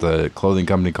involved with a clothing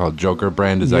company called Joker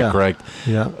Brand. Is that correct?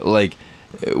 Yeah. Like,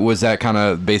 was that kind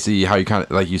of basically how you kind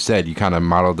of, like you said, you kind of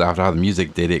modeled after how the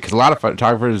music did it? Because a lot of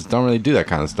photographers don't really do that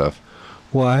kind of stuff.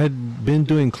 Well, I had been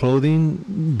doing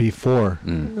clothing before.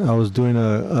 I was doing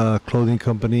a clothing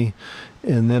company,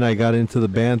 and then I got into the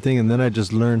band thing, and then I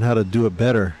just learned how to do it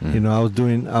better. You know,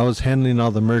 I was handling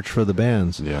all the merch for the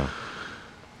bands. Yeah.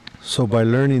 So by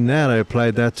learning that, I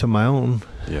applied that to my own.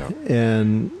 Yeah.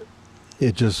 And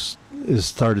it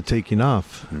started taking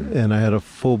off. And I had a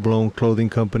full-blown clothing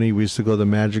company. We used to go to the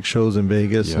magic shows in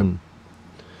Vegas and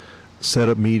set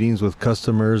up meetings with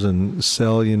customers and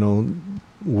sell, you know,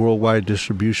 worldwide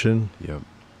distribution. Yep.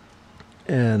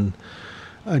 And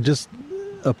I just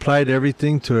applied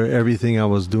everything to everything I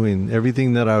was doing.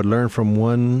 Everything that I would learn from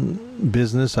one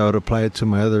business, I would apply it to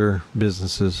my other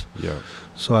businesses. Yeah.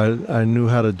 So I knew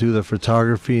how to do the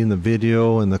photography and the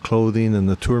video and the clothing and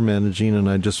the tour managing, and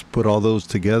I just put all those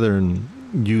together and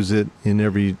use it in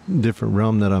every different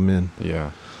realm that I'm in. Yeah.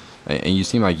 And you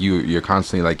seem like you're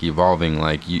constantly like evolving.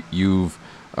 Like you've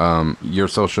your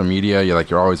social media,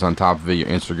 you're always on top of it. Your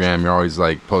Instagram, you're always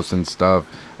like posting stuff.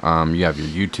 You have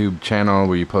your YouTube channel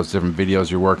where you post different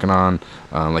videos you're working on.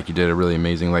 Like you did a really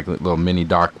amazing like little mini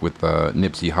doc with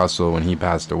Nipsey Hussle when he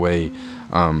passed away.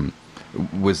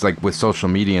 Was like with social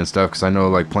media and stuff, because I know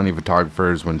like plenty of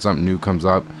photographers, when something new comes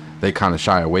up, they kind of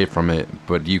shy away from it.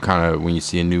 But you kind of, when you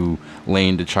see a new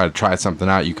lane to try something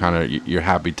out, you're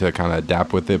happy to kind of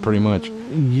adapt with it pretty much.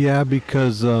 Yeah,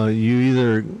 because you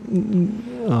either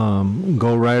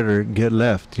go right or get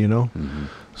left, you know.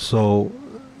 So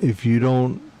if you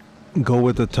don't go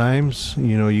with the times,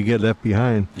 you know, you get left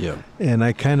behind. Yeah. And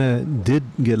I kind of did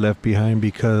get left behind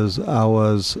because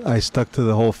I stuck to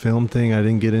the whole film thing. I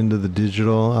didn't get into the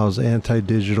digital. I was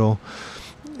anti-digital,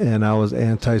 and I was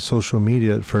anti-social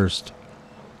media at first.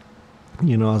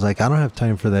 You know, I was like, I don't have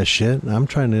time for that shit. I'm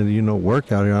trying to, you know,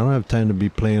 work out here. I don't have time to be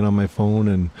playing on my phone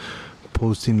and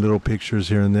posting little pictures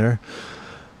here and there.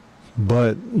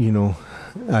 But, you know,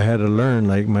 I had to learn.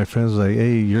 Like, my friends were like,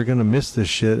 hey, you're gonna miss this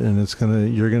shit, and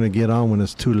you're gonna get on when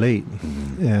it's too late.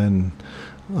 And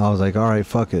I was like, all right,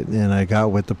 fuck it. And I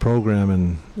got with the program,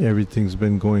 and everything's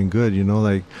been going good. You know,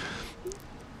 like,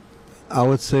 I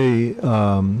would say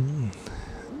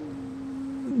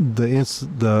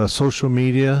the social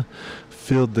media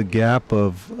filled the gap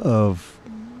of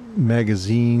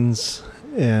magazines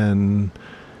and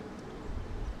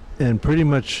pretty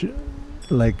much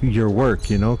like your work,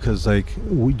 you know, because like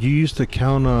you used to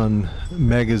count on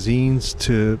magazines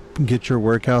to get your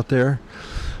work out there,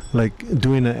 like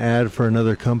doing an ad for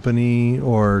another company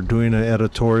or doing an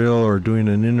editorial or doing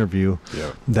an interview.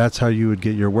 Yeah. That's how you would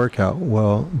get your work out.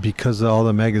 Well, because all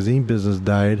the magazine business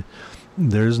died,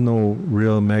 there's no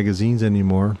real magazines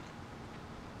anymore.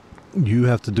 You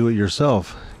have to do it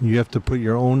yourself. You have to put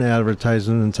your own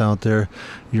advertisements out there,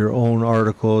 your own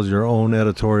articles, your own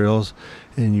editorials,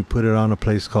 and you put it on a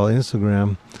place called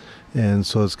Instagram. And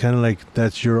so it's kind of like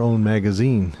that's your own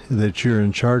magazine that you're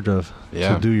in charge of.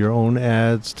 Yeah. To do your own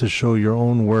ads, to show your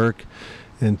own work,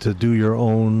 and to do your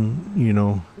own, you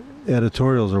know,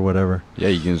 editorials or whatever. Yeah,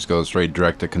 you can just go straight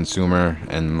direct to consumer,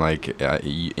 and like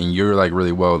and you're like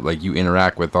really well, like you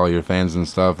interact with all your fans and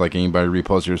stuff. Like anybody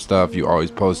reposts your stuff, you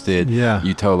always post it. Yeah,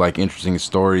 you tell like interesting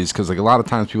stories, because like a lot of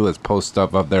times people that post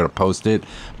stuff up there to post it,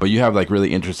 but you have like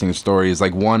really interesting stories.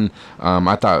 Like one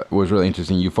I thought was really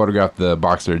interesting, you photographed the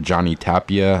boxer Johnny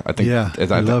Tapia, I think. Yeah,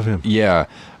 I love him. Yeah,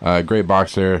 great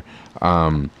boxer.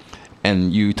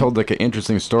 And you told like an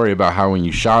interesting story about how when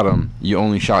you shot him, you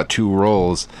only shot 2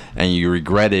 rolls, and you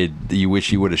regretted that you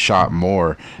wish you would have shot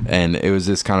more. And it was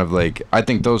just kind of like, I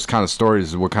think those kind of stories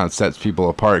is what kind of sets people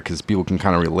apart, because people can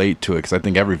kind of relate to it. Because I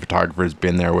think every photographer has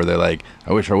been there where they're like,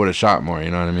 I wish I would have shot more.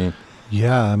 You know what I mean?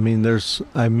 Yeah, I mean,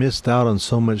 I missed out on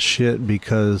so much shit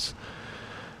because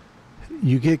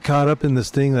you get caught up in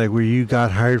this thing like where you got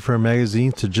hired for a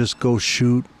magazine to just go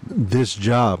shoot this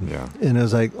job. Yeah. And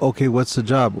it's like, okay, what's the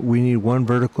job? We need 1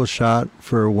 vertical shot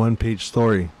for a 1-page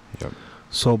story. Yep.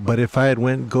 So, but if I had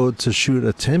go to shoot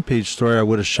a 10-page story, I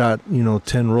would have shot,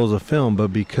 10 rolls of film.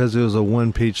 But because it was a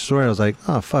 1-page story, I was like,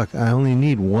 oh, fuck, I only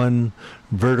need 1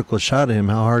 vertical shot of him.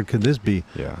 How hard could this be?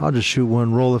 Yeah. I'll just shoot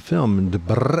 1 roll of film and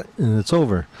it's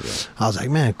over. Yeah. I was like,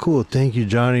 man, cool. Thank you,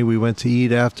 Johnny. We went to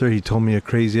eat after. He told me a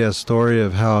crazy ass story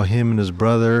of how him and his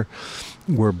brother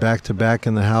were back to back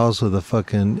in the house with a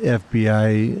fucking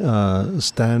FBI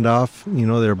standoff.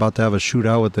 They're about to have a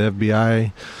shootout with the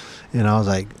FBI. And I was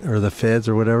like, or the feds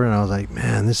or whatever. And I was like,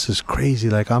 man, this is crazy.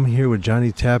 Like, I'm here with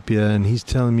Johnny Tapia and he's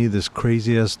telling me this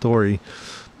crazy ass story.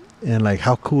 And like,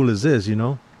 how cool is this,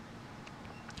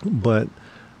 But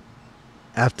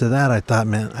after that, I thought,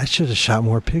 man, I should have shot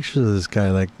more pictures of this guy.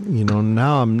 Like,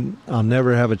 now I'll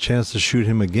never have a chance to shoot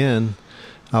him again.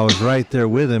 I was right there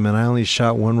with him, and I only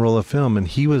shot 1 roll of film, and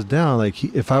he was down. Like,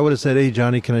 if I would have said, hey,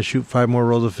 Johnny, can I shoot 5 more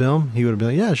rolls of film? He would have been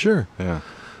like, yeah, sure. Yeah.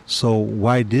 So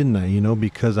why didn't I?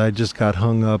 Because I just got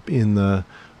hung up in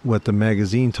what the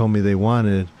magazine told me they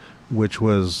wanted, which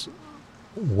was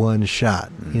 1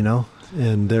 shot,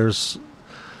 And there's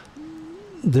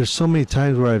so many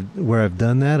times where I've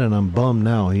done that, and I'm bummed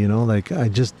now. Like I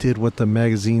just did what the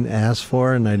magazine asked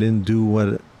for, and I didn't do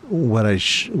what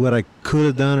I could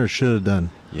have done or should have done.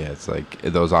 Yeah, it's like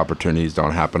those opportunities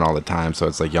don't happen all the time, so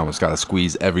it's like you almost got to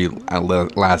squeeze every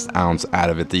last ounce out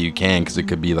of it that you can, because it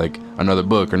could be like another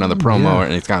book or anher promo,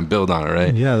 and it's kind of build on it,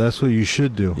 right? Yeah, that's what you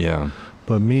should do. Yeah.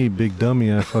 But me, big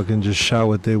dummy, I fucking just shot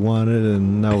what they wanted,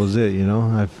 and that was it,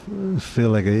 I feel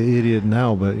like an idiot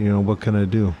now, but, what can I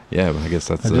do? Yeah, but I guess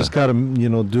that's... I just got to,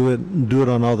 do it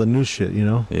on all the new shit,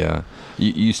 Yeah.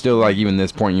 You still, like, even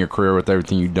this point in your career with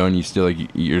everything you've done,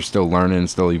 you're still learning,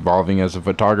 still evolving as a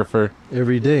photographer?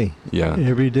 Every day. Yeah.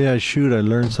 Every day I shoot, I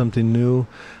learn something new.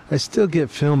 I still get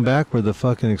film back where the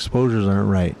fucking exposures aren't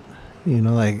right.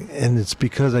 And it's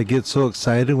because I get so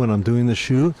excited when I'm doing the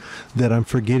shoot that I'm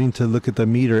forgetting to look at the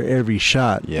meter every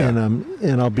shot. Yeah.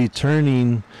 And I'll be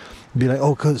turning, be like,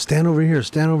 oh, stand over here,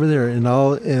 stand over there, and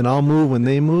I'll move when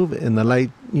they move, and the light,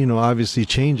 obviously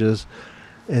changes,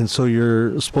 and so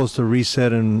you're supposed to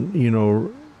reset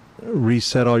and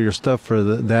reset all your stuff for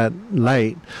that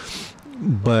light,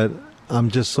 but I'm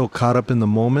just so caught up in the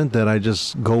moment that I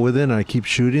just go with it and I keep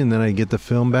shooting, and then I get the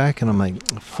film back and I'm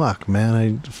like, fuck, man,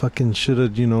 I fucking should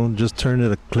have, just turned it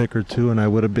a click or 2 and I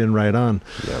would have been right on.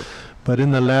 Yep. But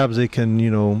in the labs, they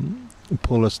can,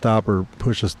 pull a stop or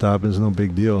push a stop. It's no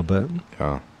big deal, but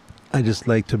yeah. I just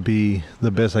like to be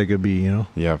the best I could be,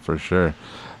 Yeah, for sure.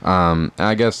 And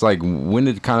I guess, like, when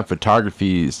did kind of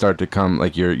photography start to come,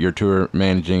 like your tour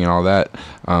managing and all that?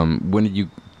 When did you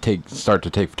start to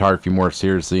take photography more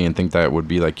seriously and think that would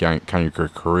be like kind of your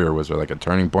career? Was there like a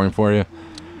turning point for you?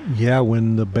 Yeah,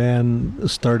 when the band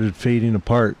started fading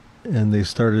apart and they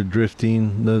started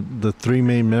drifting, the 3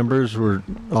 main members were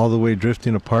all the way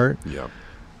drifting apart. Yeah.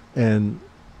 And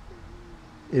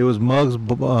it was Muggs, Be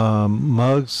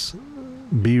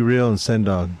Real, and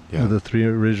Sendog. Yeah. The 3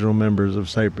 original members of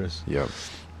Cypress. Yeah.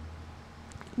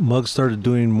 Muggs started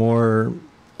doing more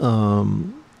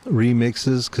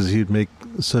remixes, because he'd make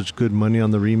such good money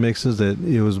on the remixes that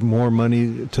it was more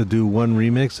money to do one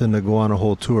remix than to go on a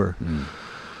whole tour.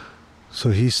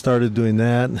 So he started doing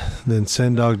that. Then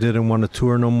Sendog didn't want to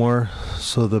tour no more,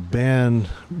 so the band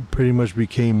pretty much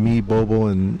became me, Bobo,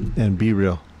 and Be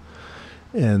Real.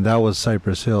 And that was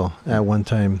Cypress Hill at one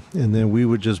time. And then we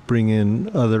would just bring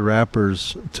in other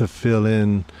rappers to fill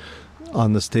in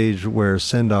on the stage where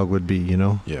Sendog would be, you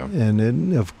know? Yeah.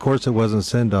 And of course it wasn't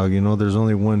Sendog, you know, there's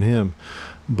only one him.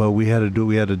 But we had to do what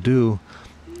we had to do.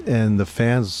 And the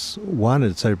fans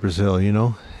wanted Cypress Hill, you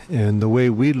know? And the way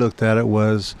we looked at it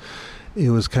was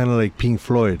kind of like Pink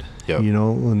Floyd. Yep. You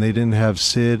know, when they didn't have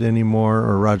Sid anymore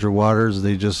or Roger Waters,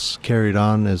 they just carried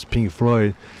on as Pink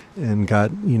Floyd and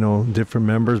got, you know, different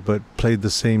members, but played the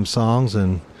same songs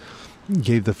and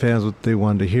gave the fans what they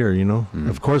wanted to hear, you know.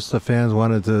 Of course the fans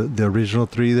wanted the original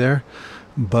three there,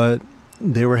 but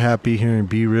they were happy hearing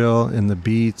Be Real and the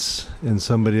beats and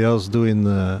somebody else doing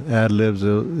the ad-libs.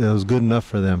 It was good enough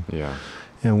for them. Yeah.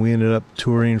 And we ended up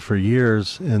touring for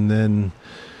years, and then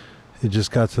it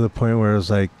just got to the point where it was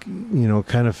like, you know,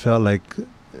 kind of felt like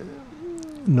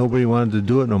nobody wanted to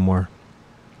do it no more.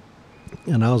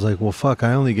 And I was like, well, fuck,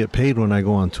 I only get paid when I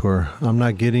go on tour. I'm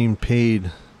not getting paid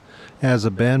as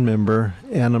a band member,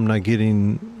 and I'm not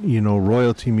getting, you know,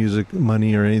 royalty music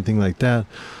money or anything like that.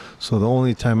 So the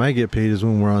only time I get paid is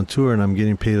when we're on tour, and I'm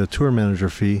getting paid a tour manager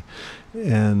fee.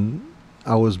 And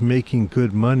I was making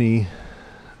good money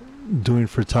doing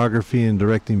photography and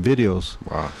directing videos.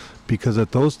 Wow. Because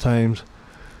at those times,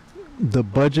 the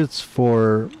budgets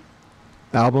for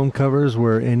album covers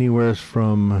were anywhere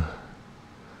from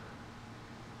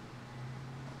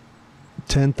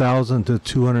 $10,000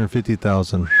 to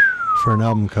 $250,000 for an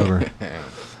album cover.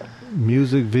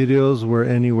 Music videos were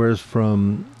anywhere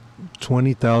from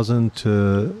 $20,000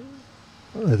 to,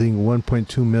 I think,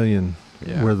 $1.2 million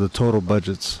were the total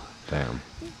budgets. Damn.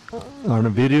 On a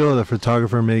video, the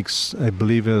photographer makes, I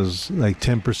believe it was like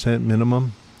 10%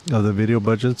 minimum of the video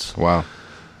budgets. Wow.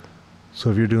 So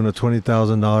if you're doing a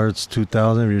 $20,000, it's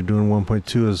 $2,000. If you're doing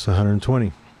 1.2, it's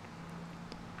 $120.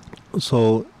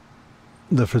 So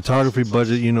the photography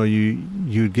budget, you know,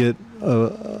 you get,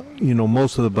 you know,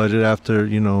 most of the budget after,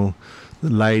 you know, the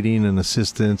lighting and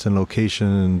assistance and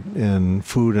location and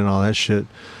food and all that shit.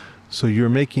 So you're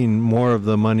making more of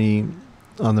the money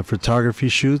on the photography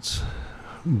shoots,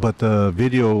 but the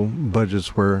video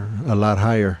budgets were a lot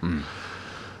higher.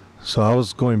 So I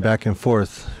was going back and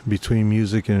forth between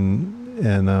music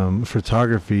and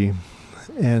photography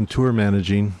and tour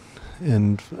managing,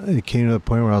 and it came to the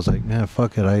point where I was like, man,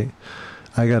 fuck it,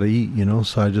 I gotta eat, you know.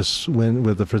 So I just went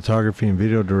with the photography and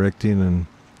video directing, and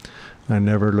I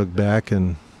never looked back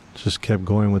and just kept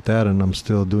going with that, and I'm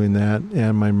still doing that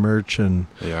and my merch, and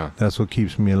that's what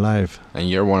keeps me alive. And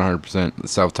you're 100%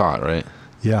 self-taught, right?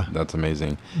 Yeah. That's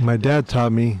amazing. My dad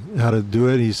taught me how to do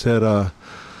it. He said,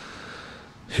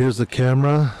 here's the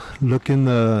camera, look in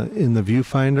the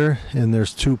viewfinder, and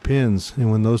there's two pins,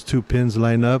 and when those two pins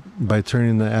line up by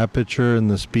turning the aperture and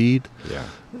the speed,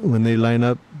 when they line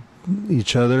up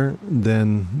each other,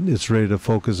 then it's ready to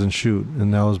focus and shoot.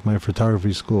 And that was my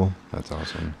photography school. That's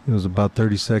awesome. It was about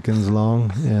 30 seconds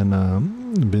long, and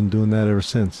I've been doing that ever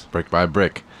since. Brick by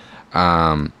brick.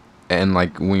 And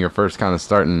like when you're first kind of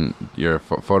starting your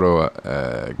photo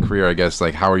career, I guess,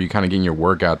 like how are you kind of getting your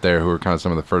work out there? Who are kind of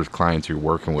some of the first clients you're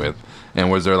working with? And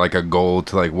was there like a goal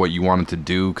to like what you wanted to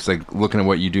do? Because like looking at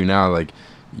what you do now, like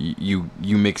you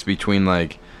mix between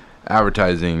like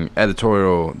advertising,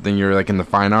 editorial, then you're like in the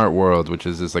fine art world, which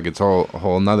is just like it's a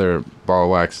whole another ball of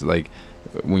wax. Like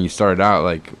when you started out,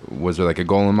 like was there like a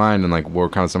goal in mind, and like what were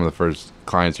kind of some of the first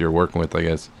clients you were working with, I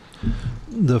guess?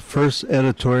 The first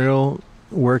editorial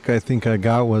work I think I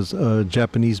got was a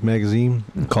Japanese magazine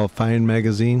called Fine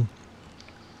Magazine,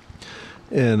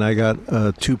 and I got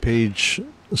a 2-page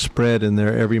spread in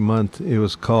there every month. It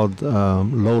was called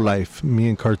Low Life. Me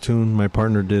and Cartoon, my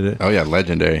partner, did it. Oh yeah,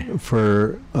 legendary.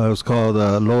 For it was called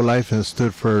Low Life, and it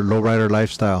stood for Lowrider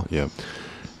Lifestyle. Yep.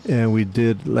 And we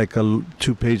did like a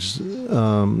 2-page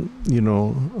you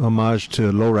know, homage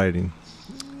to lowriding,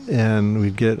 and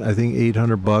we'd get I think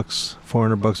 $800,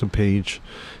 $400 a page.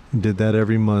 Did that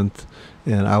every month,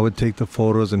 and I would take the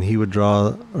photos and he would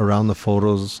draw around the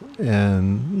photos,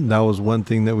 and that was one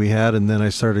thing that we had. And then I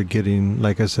started getting,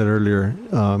 like I said earlier,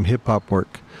 hip-hop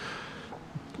work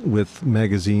with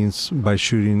magazines by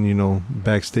shooting, you know,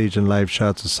 backstage and live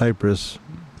shots of Cypress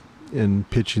and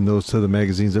pitching those to the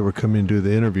magazines that were coming to do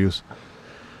the interviews.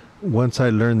 Once I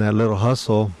learned that little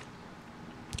hustle,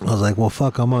 I was like, well,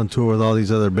 fuck, I'm on tour with all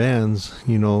these other bands.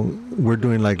 You know, we're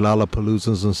doing like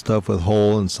Lollapaloozas and stuff with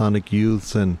Hole and Sonic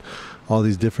Youths and all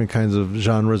these different kinds of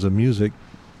genres of music.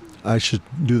 I should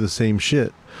do the same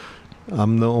shit.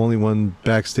 I'm the only one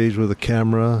backstage with a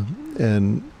camera,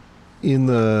 and in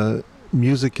the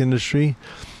music industry,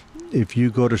 if you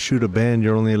go to shoot a band,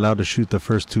 you're only allowed to shoot the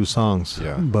first 2 songs.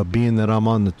 Yeah. But being that I'm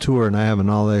on the tour and I have an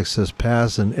all access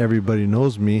pass and everybody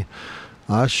knows me,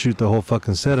 I'll shoot the whole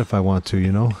fucking set if I want to,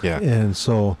 you know? Yeah. And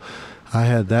so I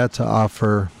had that to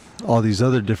offer all these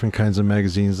other different kinds of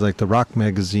magazines, like the rock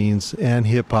magazines and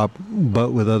hip hop,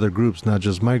 but with other groups, not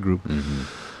just my group. Mm-hmm.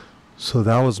 So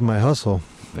that was my hustle.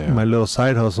 Yeah. My little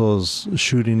side hustle is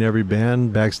shooting every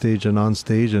band backstage and on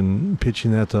stage and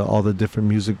pitching that to all the different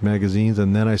music magazines.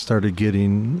 And then I started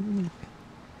getting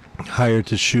hired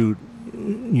to shoot,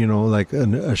 you know, like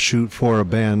a shoot for a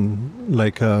band.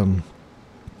 Like one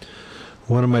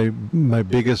of my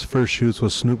biggest first shoots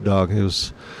was Snoop Dogg. It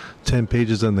was 10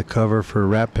 pages on the cover for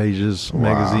Rap Pages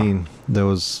magazine. There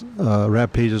was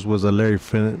Rap Pages was a Larry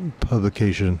Flint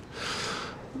publication.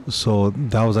 So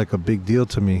that was like a big deal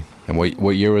to me. And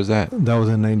what year was that? That was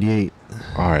in 98.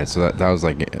 All right, so that was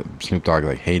like Snoop Dogg,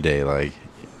 like heyday, like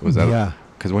was that? Yeah.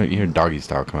 Because when you hear Doggy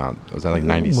Style come out, was that like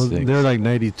 96? Well, they're like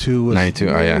 92. 92,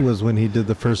 oh yeah. Was when he did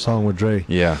the first song with Dre.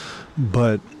 Yeah.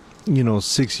 But, you know,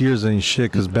 6 years ain't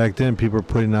shit, because back then people were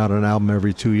putting out an album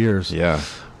every 2 years. Yeah.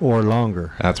 Or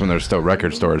longer. That's when there's still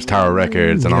record stores, Tower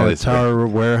Records, and all these. Tower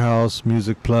Warehouse,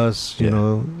 Music Plus, you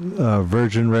know,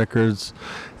 Virgin Records.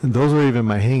 And those were even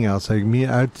my hangouts. Like me,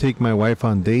 I'd take my wife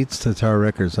on dates to Tower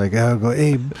Records. Like I'll go,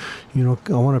 hey, you know,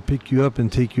 I want to pick you up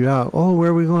and take you out. Oh, where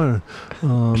are we going?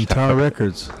 Tower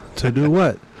Records. To do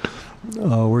what?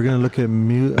 We're gonna look at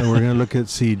we're gonna look at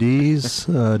CDs,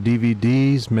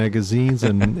 DVDs, magazines,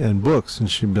 and books. And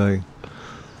she'd be like,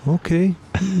 okay,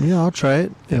 yeah, I'll try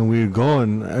it. And we'd go,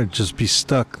 and I'd just be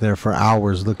stuck there for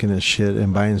hours looking at shit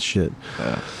and buying shit.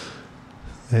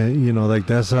 And, you know, like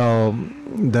that's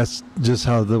just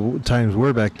how the times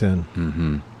were back then.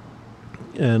 Mm-hmm.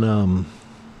 And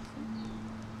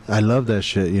I love that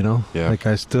shit, you know. Yeah. Like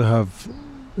I still have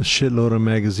a shitload of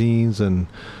magazines and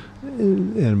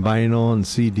vinyl and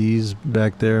CDs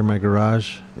back there in my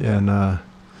garage. Yeah. And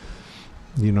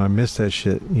you know, I miss that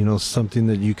shit. You know, something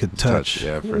that you could touch.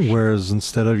 Yeah, for sure. Whereas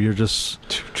instead of you're just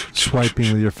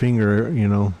swiping with your finger, you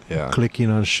know, clicking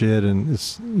on shit, and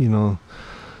it's, you know.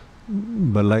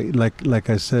 But like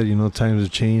I said, you know, times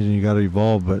have changed and you got to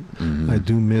evolve. But I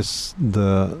do miss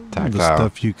the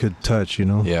stuff you could touch. You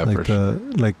know, yeah, like for sure.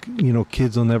 like, you know,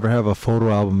 kids will never have a photo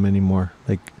album anymore.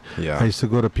 Like I used to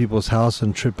go to people's house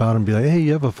and trip out and be like, hey,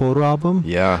 you have a photo album?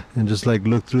 Yeah. And just like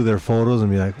look through their photos and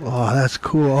be like, oh, that's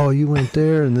cool. Oh, you went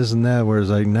there and this and that. Whereas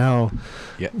like now,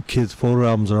 kids' photo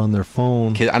albums are on their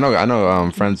phone. I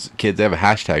know. Friends, kids, they have a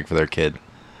hashtag for their kid.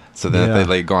 So then if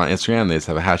they like go on Instagram, they just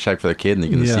have a hashtag for their kid, and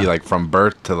you can see like from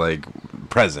birth to like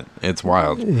present. It's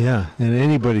wild. Yeah, and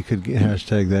anybody could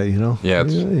hashtag that, you know. Yeah,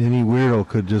 any weirdo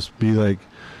could just be like,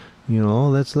 you know,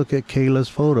 let's look at Kayla's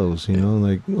photos. You know,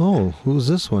 like, oh, who's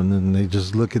this one? And they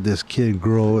just look at this kid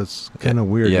grow. It's kind of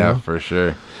weird. Yeah, you know? For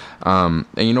sure. And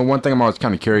you know, one thing I'm always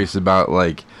kind of curious about,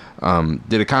 like,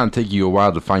 did it kind of take you a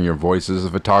while to find your voice as a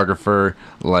photographer?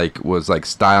 Like, was like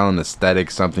style and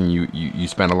aesthetic something you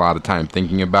spent a lot of time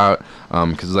thinking about?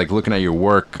 Because like looking at your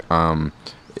work,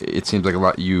 it seems like a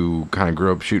lot. You kind of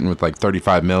grew up shooting with like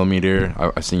 35 millimeter.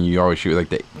 I've seen you always shoot like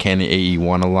the Canon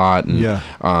AE1 a lot.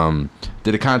 And,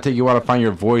 did it kind of take you a while to find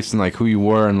your voice and like who you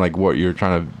were and like what you're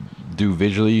trying to do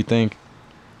visually? You think?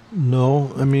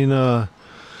 No, I mean,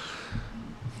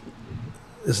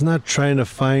 it's not trying to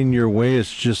find your way.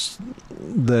 It's just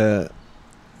doing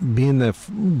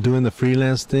the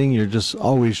freelance thing. You're just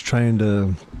always trying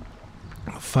to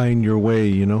find your way,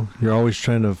 you know. You're always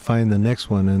trying to find the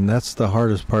next one, and that's the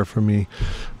hardest part for me.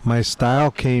 My style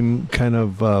came kind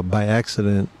of by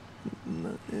accident,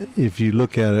 if you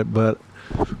look at it, but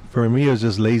for me it was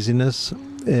just laziness.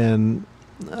 And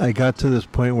I got to this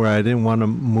point where I didn't want to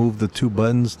move the 2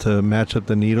 buttons to match up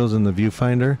the needles in the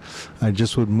viewfinder. I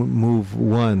just would move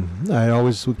one. I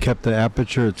always kept the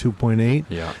aperture at 2.8,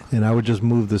 and I would just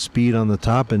move the speed on the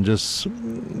top and just,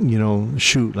 you know,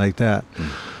 shoot like that.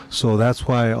 So that's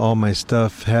why all my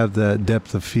stuff had that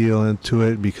depth of feel into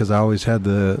it, because I always had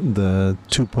the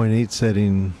 2.8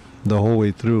 setting the whole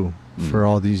way through for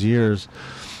all these years.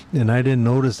 And I didn't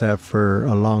notice that for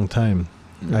a long time.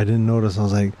 I didn't notice. I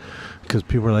was like, because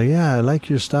people are like, yeah, I like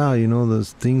your style, you know,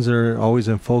 those things are always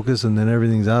in focus and then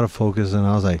everything's out of focus. And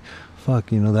I was like,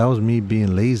 fuck, you know, that was me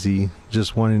being lazy,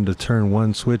 just wanting to turn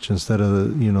one switch instead of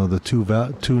the, you know, the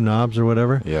two knobs or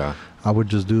whatever. Yeah, I would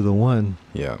just do the one.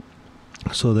 Yeah,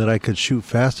 so that I could shoot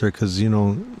faster, because, you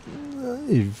know,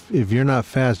 if you're not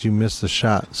fast, you miss the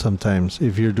shot sometimes.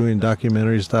 If you're doing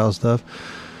documentary style stuff,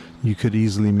 you could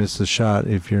easily miss the shot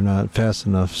if you're not fast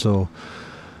enough. So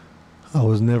I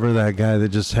was never that guy that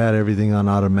just had everything on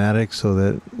automatic so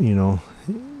that, you know,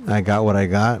 I got what I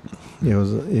got. It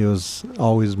was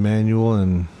always manual,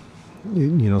 and,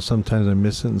 you know, sometimes I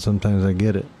miss it and sometimes I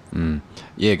get it.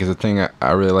 Yeah, because the thing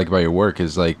I really like about your work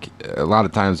is, like, a lot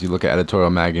of times you look at editorial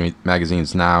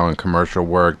magazines now and commercial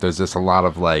work, there's just a lot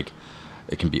of, like,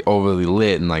 it can be overly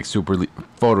lit and, like, super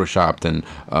photoshopped, and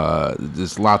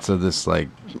there's lots of this, like,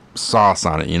 sauce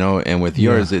on it, you know? And with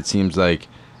yours, it seems like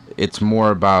it's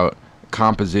more about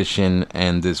composition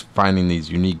and this finding these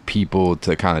unique people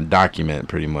to kind of document,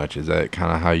 pretty much. Is that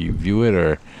kind of how you view it,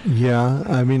 or? Yeah,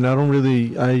 I mean,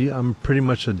 I'm pretty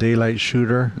much a daylight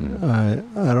shooter.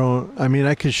 I mean,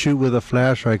 I could shoot with a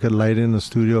flash, or I could light in the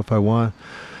studio if I want,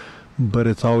 but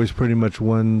it's always pretty much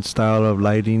one style of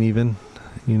lighting. Even,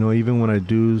 you know, even when I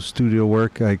do studio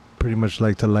work, I pretty much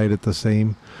like to light it the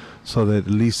same, so that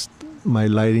at least my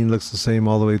lighting looks the same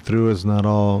all the way through. It's not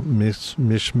all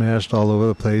mishmashed all over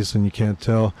the place, and you can't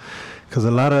tell. Because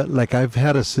a lot of, like, I've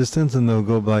had assistants, and they'll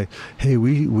go like, "Hey,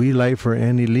 we light for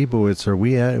Andy Leibowitz, or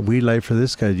we light for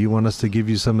this guy. Do you want us to give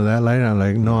you some of that light?" I'm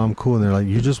like, "No, I'm cool." And they're like,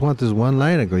 "You just want this one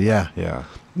light?" I go, "Yeah."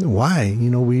 Why?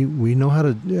 You know, we know how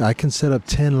to. I can set up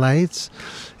 10 lights,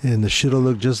 and the shit'll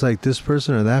look just like this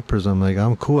person or that person. I'm like,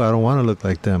 I'm cool. I don't want to look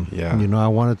like them. Yeah. You know, I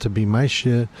want it to be my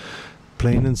shit.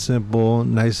 Plain and simple,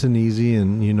 nice and easy,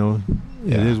 and, you know,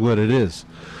 it is what it is.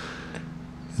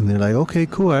 And they're like, okay,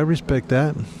 cool, I respect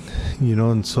that, you know.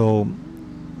 And so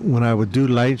when I would do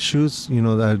light shoots, you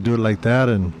know, I'd do it like that.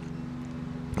 And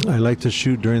I like to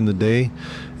shoot during the day,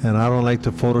 and I don't like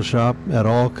to Photoshop at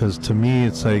all, because to me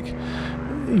it's like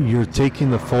you're taking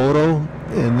the photo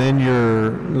and then you're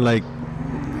like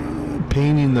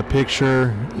painting the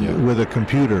picture with a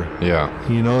computer.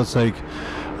 You know, it's like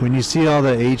when you see all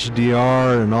the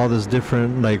HDR and all this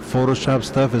different, like, Photoshop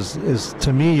stuff, is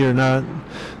to me, you're not,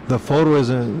 the photo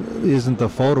isn't the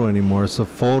photo anymore. It's a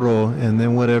photo, and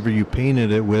then whatever you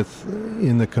painted it with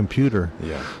in the computer.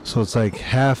 So it's like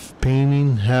half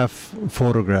painting, half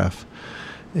photograph,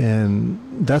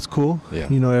 and that's cool.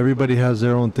 You know, everybody has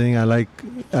their own thing. I like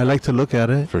to look at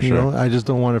it. For sure. You know, I just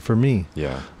don't want it for me.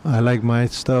 I like my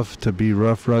stuff to be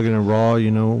rough, rugged, and raw.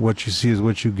 You know, what you see is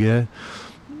what you get.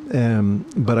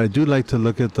 But I do like to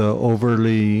look at the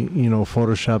overly, you know,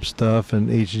 Photoshop stuff and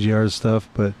HDR stuff.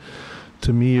 But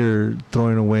to me, you're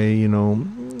throwing away, you know,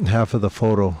 half of the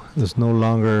photo. It's no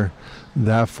longer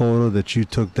that photo that you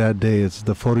took that day. It's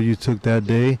the photo you took that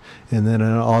day, and then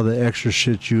all the extra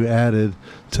shit you added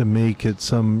to make it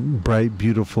some bright,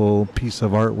 beautiful piece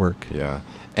of artwork.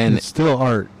 And it's still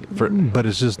art, but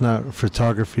it's just not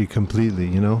photography completely,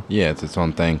 you know? It's its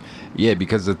own thing.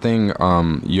 Because the thing,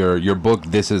 your book,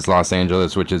 This Is Los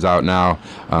Angeles, which is out now,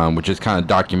 which just kind of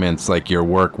documents, like, your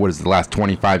work, what is the last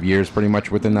 25 years pretty much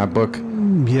within that book?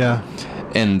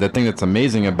 And the thing that's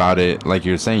amazing about it, like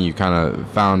you're saying, you kind of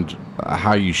found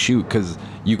how you shoot, because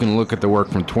you can look at the work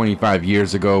from 25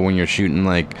 years ago when you're shooting,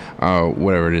 like,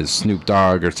 whatever it is, Snoop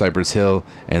Dogg or Cypress Hill,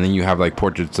 and then you have, like,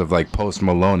 portraits of, like, Post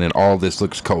Malone, and all this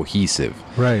looks cohesive.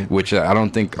 Which I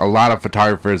don't think a lot of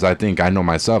photographers, I think, I know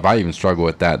myself, I even struggle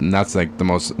with that. And that's, like, the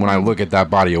most, when I look at that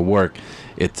body of work,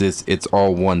 it's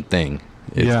all one thing.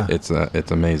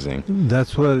 It's amazing.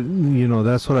 That's what, you know,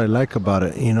 that's what I like about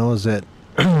it, you know, is that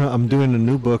I'm doing a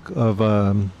new book of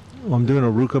I'm doing a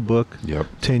Ruka book.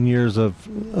 10 years of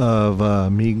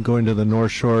me going to the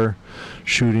North Shore,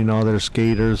 shooting all their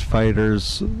skaters,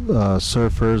 fighters,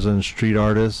 surfers, and street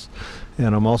artists.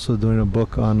 And I'm also doing a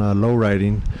book on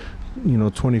lowriding. You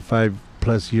know, 25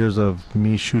 plus years of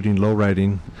me shooting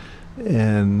lowriding,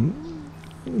 and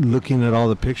looking at all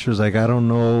the pictures. Like, I don't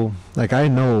know, like, I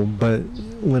know, but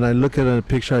when I look at a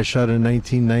picture I shot in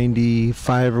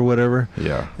 1995 or whatever,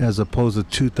 as opposed to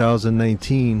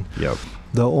 2019.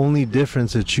 The only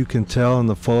difference that you can tell in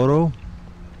the photo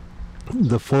in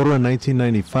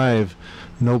 1995,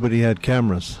 nobody had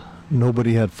cameras,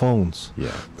 nobody had phones.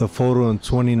 The photo in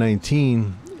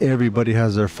 2019, everybody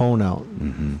has their phone out.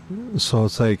 So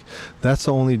it's like, that's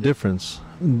the only difference.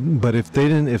 But if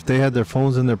they had their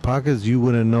phones in their pockets, you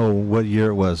wouldn't know what year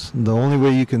it was. The only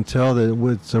way you can tell that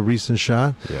it's a recent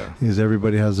shot is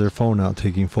everybody has their phone out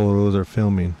taking photos or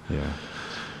filming.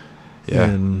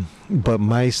 But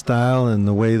my style and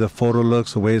the way the photo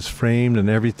looks, the way it's framed and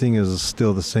everything is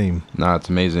still the same. No, it's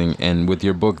amazing. And with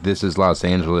your book, This Is Los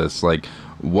Angeles, like,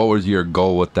 what was your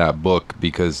goal with that book?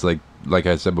 Because like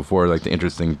I said before, like, the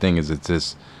interesting thing is it's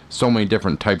just so many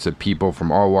different types of people from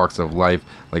all walks of life.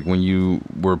 Like, when you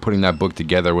were putting that book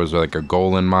together, was there, like, a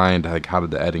goal in mind? Like, how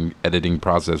did the editing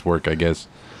process work, I guess?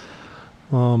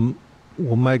 Well,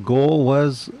 my goal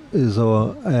is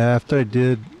after I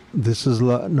did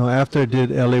after I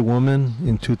did LA Woman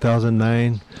in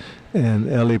 2009 and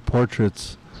LA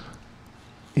Portraits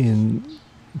in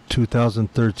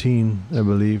 2013, I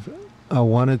believe. I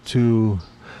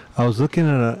was looking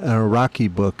at an Iraqi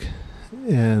book,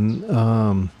 and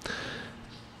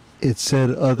it said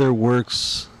other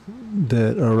works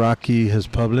that Iraqi has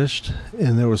published,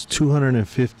 and there was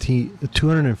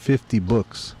 250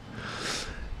 books.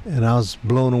 And I was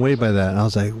blown away by that. I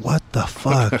was like, what the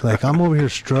fuck? Like, I'm over here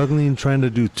struggling trying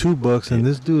to do 2 books, and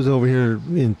this dude's over here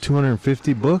in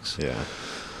 250 books? Yeah.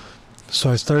 So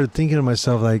I started thinking to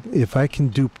myself, like, if I can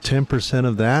do 10%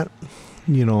 of that,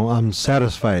 I'm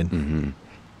satisfied. Mm-hmm.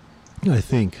 I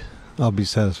think I'll be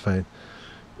satisfied.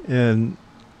 And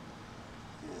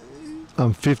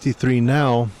I'm 53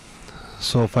 now,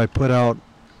 so if I put out,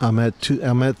 I'm at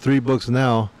 3 books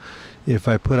now. If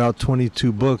I put out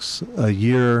 22 books a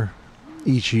year,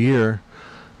 each year,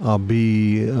 I'll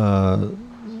be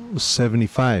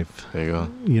 75. There you go.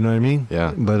 You know what I mean?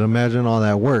 Yeah. But imagine all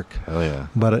that work. Hell yeah.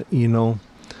 But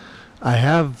I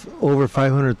have over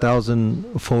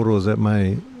 500,000 photos at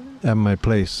my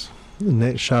place,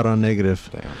 shot on negative.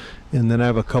 Damn. And then I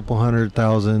have a couple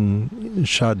 100,000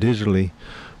 shot digitally.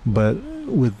 But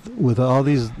with all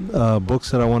these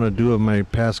books that I want to do of my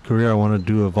past career, I want to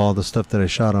do of all the stuff that I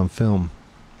shot on film.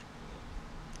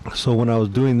 So when I was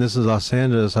doing This Is Los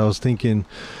Angeles, I was thinking,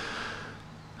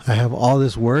 I have all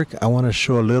this work. I want to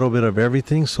show a little bit of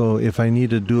everything. So if I need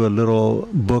to do a little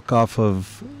book off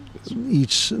of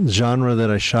each genre that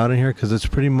I shot in here, because it's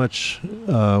pretty much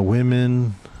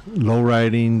women,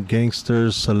 lowriding,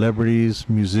 gangsters, celebrities,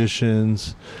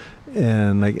 musicians,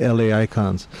 and like LA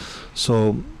icons.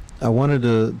 So I wanted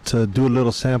to do a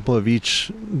little sample of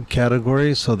each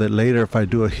category, so that later if I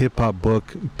do a hip hop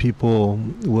book, people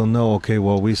will know, okay,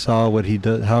 well, we saw what he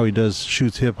does, how he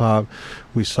shoots hip hop,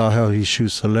 we saw how he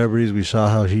shoots celebrities, we saw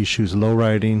how he shoots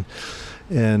lowriding,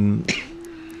 and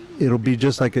it'll be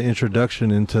just like an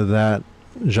introduction into that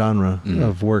genre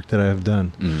of work that I have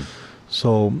done.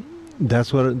 So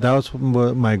that was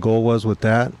what my goal was with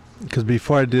that. Because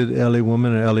before I did LA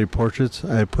Woman and LA Portraits,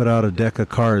 I put out a deck of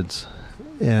cards,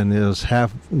 and it was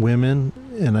half women,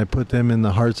 and I put them in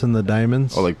the hearts and the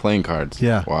diamonds. Oh, like playing cards?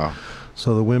 Yeah. Wow.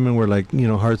 So the women were like,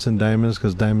 hearts and diamonds,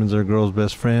 because diamonds are a girl's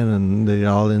best friend, and they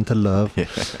all into love. Yeah.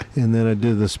 And then I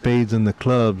did the spades and the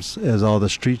clubs as all the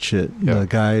street shit. Yep. The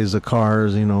guys, the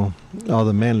cars, all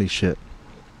the manly shit.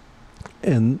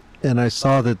 And I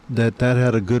saw that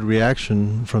had a good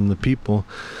reaction from the people.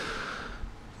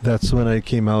 That's when I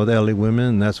came out with LA Women,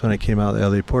 and that's when I came out with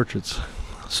LA Portraits.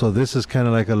 So this is kind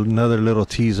of like another little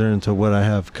teaser into what I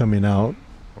have coming out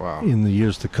in the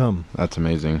years to come. That's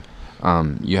amazing.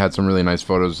 You had some really nice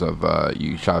photos of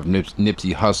you shot of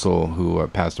Nipsey Hussle, who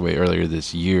passed away earlier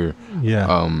this year.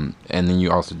 Yeah. And then you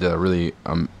also did a really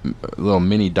little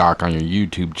mini doc on your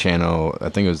YouTube channel. I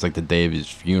think it was like the day of his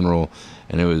funeral,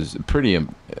 and it was pretty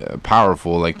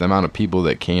powerful. Like the amount of people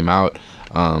that came out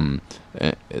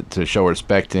to show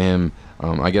respect to him.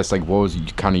 I guess, like, what was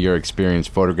kind of your experience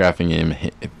photographing him,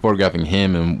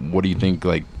 and what do you think,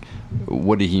 like,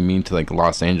 what did he mean to, like,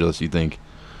 Los Angeles, you think?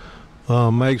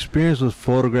 My experience with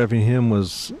photographing him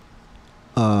was,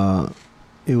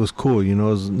 it was cool, it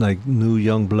was like new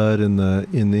young blood in the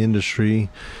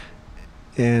industry,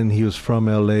 and he was from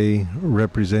LA,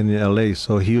 representing LA,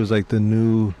 so he was like the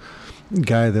new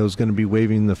guy that was going to be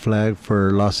waving the flag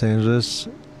for Los Angeles,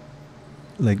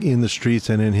 like in the streets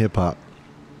and in hip-hop.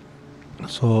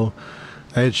 So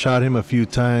I had shot him a few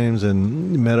times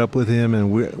and met up with him,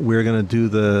 and we're gonna do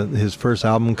his first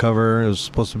album cover. It was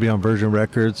supposed to be on Virgin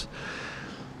Records,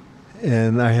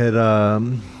 and I had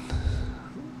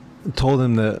told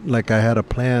him that, like, I had a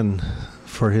plan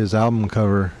for his album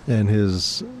cover and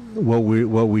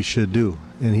what we should do,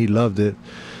 and he loved it.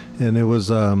 And it was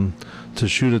to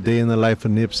shoot a day in the life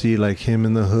of Nipsey, like him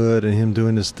in the hood and him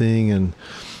doing his thing,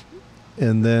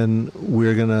 and then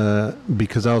we're gonna,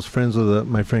 because I was friends with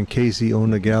my friend Casey,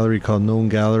 owned a gallery called Known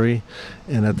Gallery,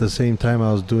 and at the same time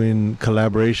I was doing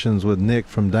collaborations with Nick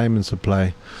from Diamond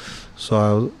Supply.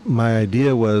 So my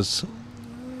idea was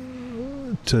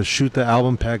to shoot the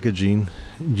album packaging,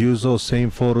 use those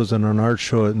same photos in an art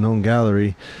show at Known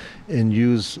Gallery, and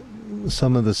use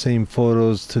some of the same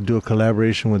photos to do a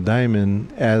collaboration with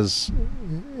Diamond as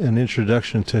an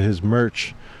introduction to his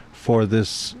merch for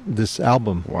this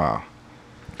album. Wow.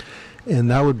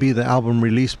 And that would be the album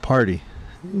release party.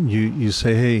 You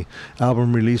say, hey,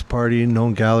 album release party,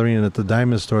 Known Gallery, and at the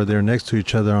Diamond store, they're next to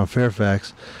each other on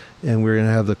Fairfax, and we're going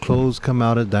to have the clothes come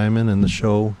out at Diamond and the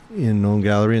show in Known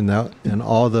Gallery, and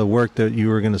all the work that you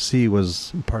were going to see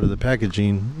was part of the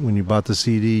packaging. When you bought the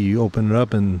CD, you opened it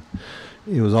up and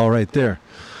it was all right there.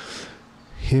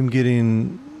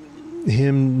 him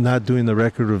not doing the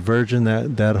record with Virgin,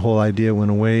 that whole idea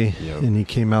went away. Yep. And he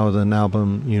came out with an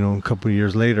album, a couple of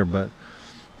years later, but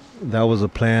that was a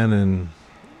plan, and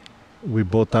we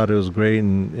both thought it was great.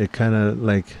 And it kind of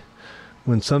like,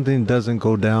 when something doesn't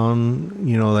go down,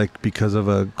 like because of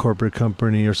a corporate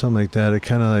company or something like that, it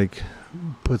kind of like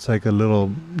puts like a little,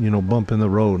 bump in the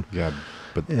road. Yeah,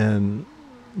 and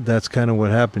that's kind of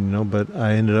what happened, but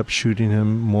I ended up shooting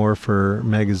him more for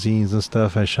magazines and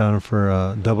stuff. I shot him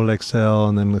for Double XL,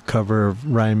 and then the cover of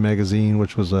Rhyme magazine,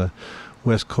 which was a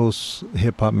West Coast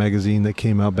hip hop magazine that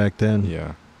came out back then.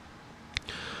 Yeah.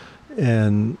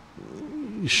 And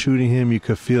shooting him, you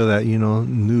could feel that,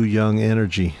 new young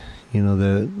energy,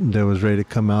 that was ready to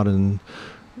come out and,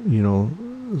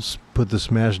 put the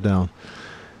smash down.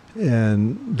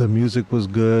 And the music was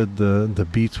good, the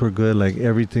beats were good, like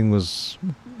everything was,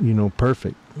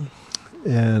 perfect.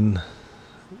 And,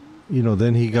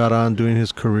 then he got on doing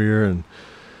his career, and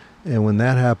when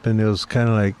that happened, it was kind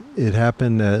of like, it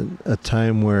happened at a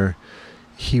time where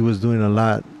he was doing a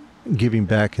lot, giving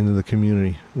back into the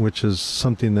community, which is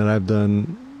something that I've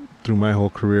done through my whole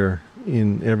career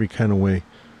in every kind of way.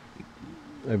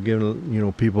 I've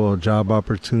given, people job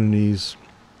opportunities,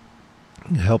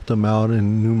 helped them out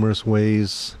in numerous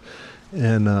ways,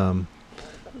 and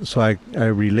so I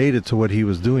related to what he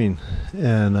was doing,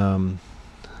 and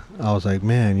I was like,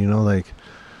 man, like,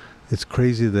 it's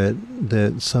crazy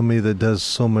that somebody that does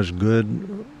so much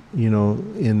good, in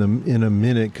a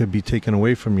minute could be taken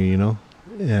away from you,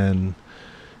 and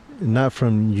not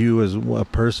from you as a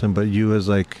person, but you as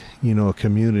like, a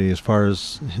community, as far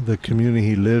as the community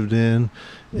he lived in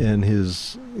and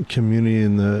his community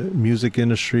in the music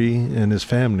industry and his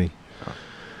family.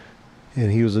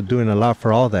 And he was doing a lot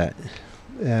for all that.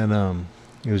 And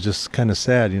it was just kind of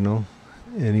sad, and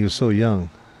he was so young.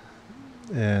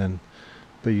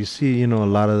 But you see, a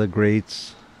lot of the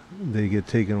greats, they get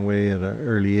taken away at an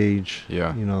early age.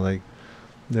 Yeah. Like,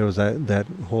 there was that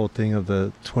whole thing of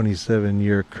the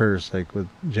 27-year curse, like with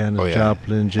Janis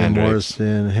Joplin, Jim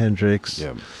Morrison, Hendrix.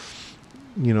 Yeah.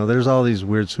 There's all these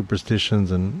weird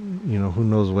superstitions, and who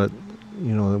knows what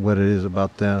it is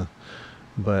about that.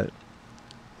 But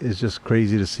it's just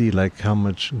crazy to see like how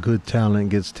much good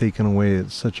talent gets taken away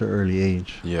at such an early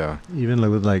age. Yeah. Even like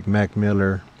with like Mac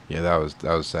Miller. Yeah, that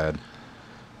was sad.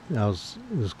 It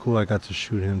was cool. I got to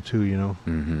shoot him too,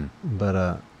 Mm-hmm.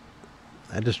 But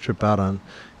I just trip out on,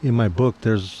 in my book,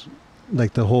 there's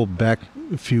like the whole back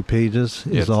few pages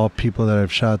is all people that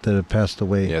I've shot that have passed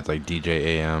away. Yeah, it's like DJ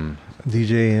AM,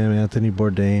 Anthony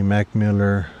Bourdain, Mac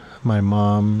Miller, my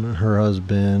mom, her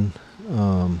husband,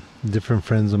 different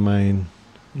friends of mine,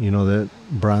 that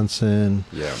Bronson.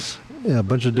 Yeah. Yeah, a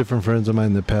bunch of different friends of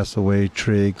mine that passed away,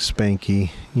 Trig, Spanky,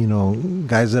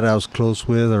 guys that I was close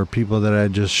with, or people that I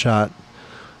just shot,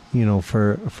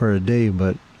 for a day.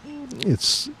 But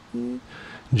it's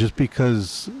just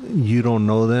because you don't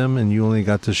know them and you only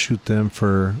got to shoot them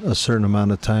for a certain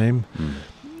amount of time,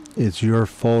 it's your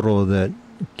photo that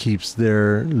keeps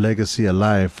their legacy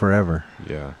alive forever.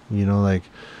 Yeah. Like,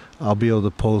 I'll be able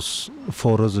to post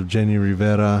photos of Jenny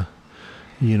Rivera,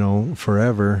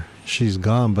 forever. She's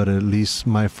gone, but at least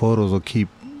my photos will keep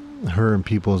her in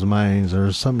people's minds,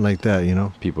 or something like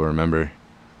that, People remember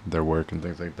their work and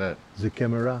things like that. The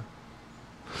camera.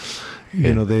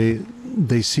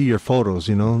 They see your photos,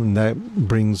 and that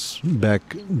brings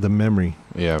back the memory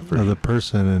of the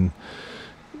person, and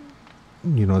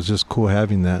it's just cool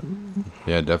having that.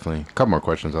 Yeah, definitely. A couple more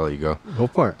questions, I'll let you go. Go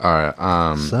for it. All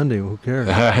right. Sunday, who cares?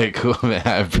 All right, cool, man.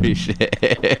 I appreciate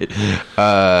it.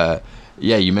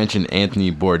 Yeah, you mentioned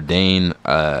Anthony Bourdain.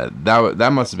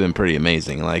 That must have been pretty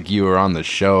amazing. Like, you were on the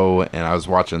show, and I was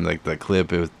watching like the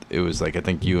clip. It was like, I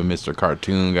think you and Mr.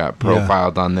 Cartoon got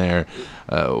profiled on there.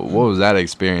 What was that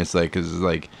experience like? Because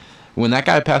like, when that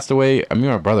guy passed away, me and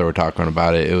my brother were talking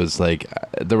about it. It was like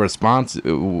the response.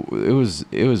 It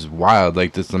was wild.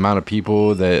 Like, this amount of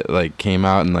people that like came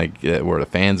out and like were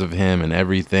fans of him and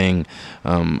everything.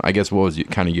 I guess what was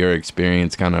kind of your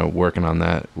experience, kind of working on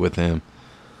that with him?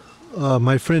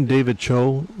 My friend David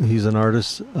Cho, he's an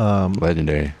artist.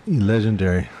 Legendary,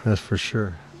 that's for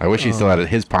sure. I wish he still had it.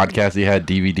 His podcast he had,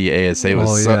 DVD ASA, he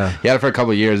had it for a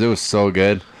couple of years. It was so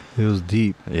good. It was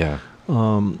deep. Yeah.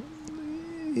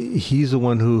 He's the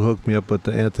one who hooked me up with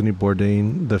the Anthony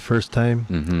Bourdain the first time.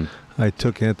 Mm-hmm. I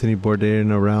took Anthony Bourdain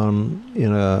around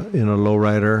in a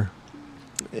lowrider,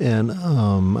 and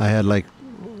I had like,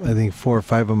 I think 4 or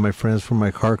 5 of my friends from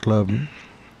my car club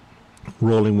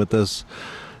rolling with us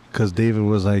because David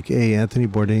was like, hey, Anthony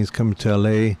Bourdain's coming to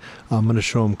LA. I'm going to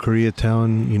show him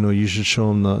Koreatown. You should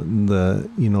show him the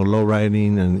low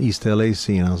riding and East LA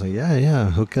scene. I was like,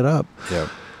 yeah, hook it up. Yeah.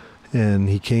 And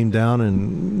he came down,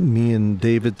 and me and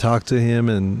David talked to him,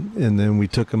 and then we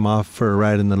took him off for a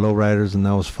ride in the lowriders, and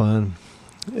that was fun.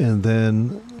 And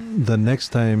then the next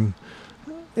time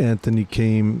Anthony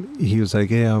came, he was like,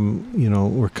 hey,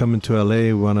 we're coming to LA.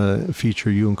 We want to feature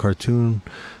you in cartoon.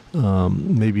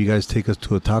 Maybe you guys take us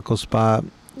to a taco spot.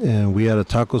 And we had a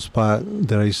taco spot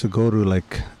that I used to go to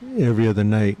like every other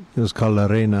night. It was called La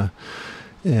Reina.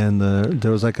 And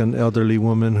there was like an elderly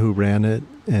woman who ran it,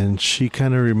 and she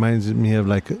kind of reminds me of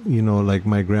like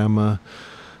my grandma,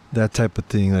 that type of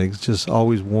thing. Like just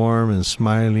always warm and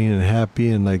smiling and happy,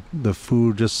 and like the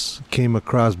food just came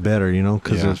across better,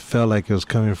 because it felt like it was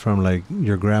coming from like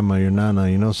your grandma, your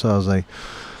nana, So I was like,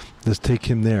 let's take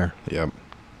him there. Yep.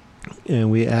 And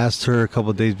we asked her a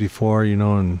couple of days before,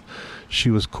 and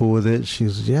she was cool with it.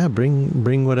 She's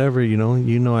bring whatever,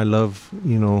 I love,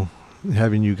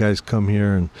 having you guys come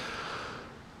here. And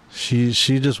she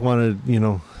just wanted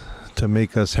to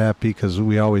make us happy, because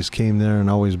we always came there and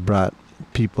always brought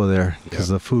people there because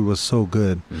the food was so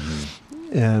good.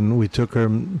 Mm-hmm. And we took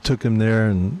him there,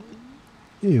 and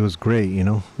it was great.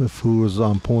 The food was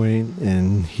on point,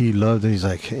 and he loved it. He's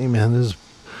like, hey man,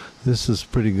 this is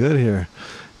pretty good here.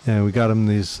 And we got him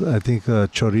these, I think,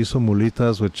 chorizo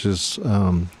mulitas, which is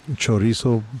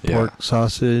chorizo pork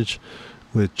sausage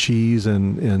with cheese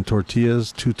and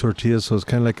tortillas, 2 tortillas. So it's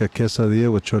kind of like a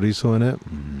quesadilla with chorizo in it.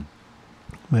 Mm-hmm.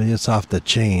 But it's off the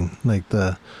chain.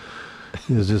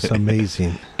 It was just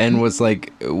amazing. And was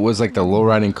like the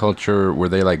lowriding culture, were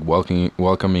they like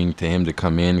welcoming to him to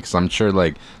come in? Because I'm sure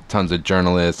like tons of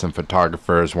journalists and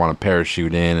photographers want to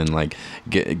parachute in and like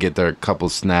get their couple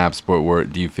snaps.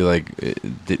 But do you feel like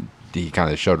he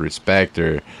kind of showed respect,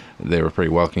 or they were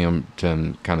pretty welcoming to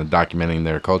him kind of documenting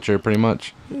their culture pretty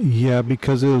much? Yeah,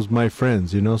 because it was my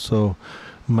friends, so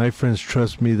my friends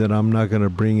trust me that I'm not going to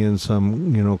bring in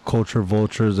some, culture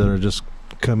vultures that are just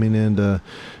coming in to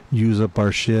use up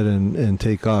our shit and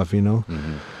take off,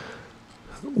 mm-hmm.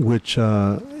 Which,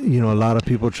 a lot of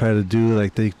people try to do.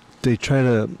 Like they try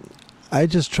to, I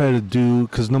just try to do,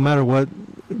 because no matter what,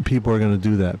 people are going to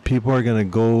do that. People are going to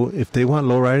go, if they want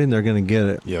low riding, they're going to get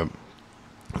it. Yep.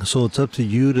 So it's up to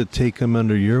you to take them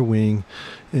under your wing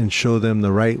and show them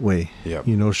the right way. Yep.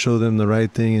 Show them the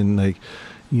right thing, and like,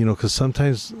 because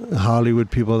sometimes Hollywood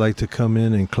people like to come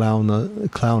in and clown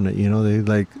it. They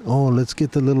like, oh, let's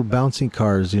get the little bouncing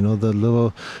cars, the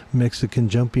little Mexican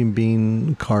jumping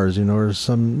bean cars, or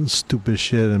some stupid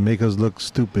shit, and make us look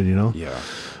stupid, Yeah.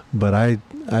 But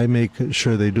I make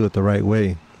sure they do it the right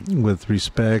way, with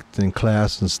respect and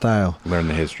class and style. Learn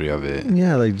the history of it.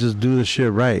 Yeah, like just do the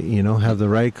shit right, have the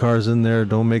right cars in there.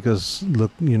 Don't make us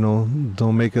look,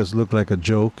 like a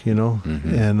joke,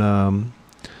 Mm-hmm. And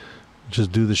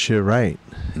just do the shit right.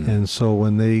 Mm-hmm. And so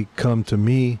when they come to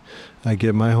me, I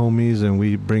get my homies and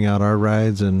we bring out our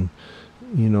rides, and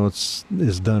it's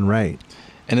done right.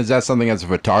 And is that something as a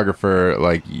photographer,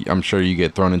 like I'm sure you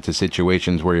get thrown into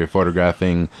situations where you're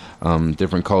photographing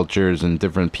different cultures and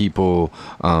different people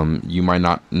you might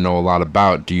not know a lot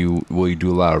about? Will you do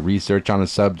a lot of research on a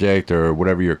subject or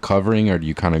whatever you're covering, or do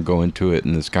you kind of go into it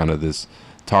in this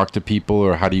talk to people,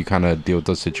 or how do you kind of deal with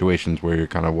those situations where you're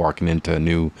kind of walking into a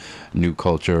new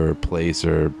culture or place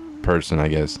or person, I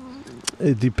guess?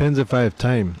 It depends if I have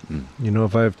time.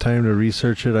 If I have time to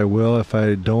research it, I will. If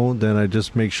I don't, then I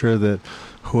just make sure that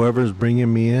whoever's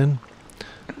bringing me in,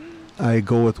 I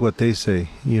go with what they say.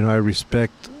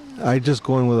 I just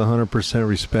go in with 100%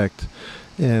 respect.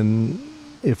 And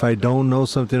if I don't know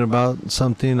something about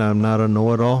something, I'm not a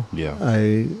know-it-all. Yeah.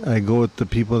 I go with the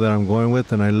people that I'm going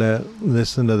with, and I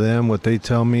listen to them, what they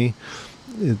tell me.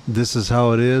 This is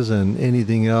how it is, and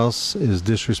anything else is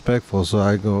disrespectful. So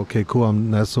I go, okay, cool.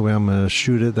 That's the way I'm going to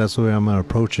shoot it. That's the way I'm going to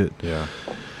approach it. Yeah.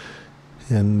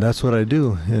 And that's what I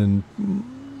do. And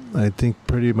I think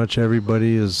pretty much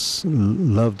everybody has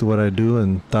loved what I do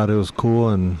and thought it was cool.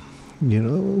 And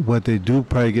what they do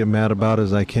probably get mad about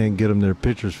is I can't get them their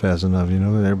pictures fast enough.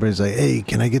 Everybody's like, hey,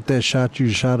 can I get that shot you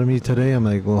shot of me today? I'm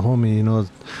like, well, homie,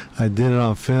 I did it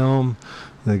on film.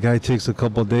 The guy takes a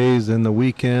couple of days. Then the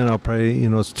weekend, I'll probably,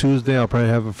 it's Tuesday, I'll probably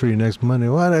have it for you next Monday.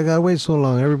 Why I gotta wait so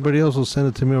long? Everybody else will send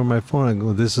it to me on my phone. I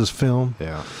go, this is film.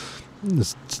 Yeah.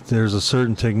 There's a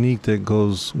certain technique that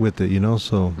goes with it,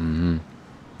 so mm-hmm.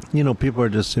 People are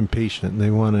just impatient.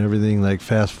 They want everything like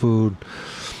fast food.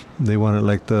 They want it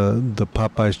like the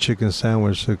Popeye's chicken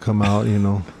sandwich to come out,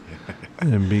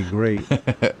 and be great.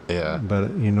 Yeah. But,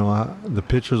 the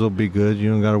pictures will be good. You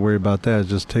don't got to worry about that.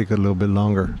 Just take a little bit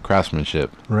longer.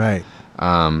 Craftsmanship. Right.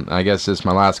 I guess this is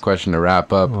my last question to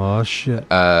wrap up. Oh, shit.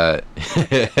 No,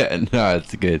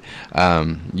 it's good.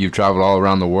 You've traveled all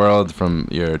around the world from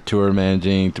your tour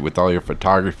managing with all your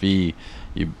photography.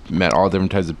 You've met all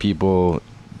different types of people,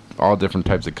 all different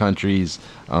types of countries.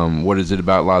 What is it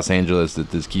about Los Angeles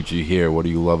that this keeps you here? What do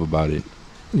you love about it?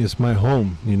 It's my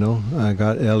home, you know. I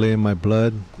got LA in my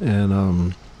blood,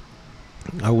 and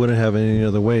I wouldn't have it any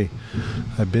other way.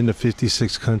 I've been to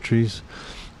 56 countries.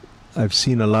 I've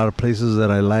seen a lot of places that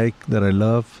I like, that I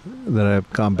love, that I've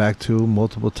gone back to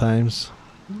multiple times.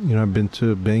 You know, I've been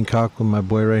to Bangkok with my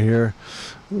boy right here.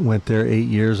 Went there 8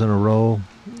 years in a row.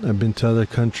 I've been to other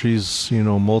countries, you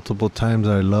know, multiple times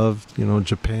that I loved. You know,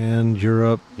 Japan,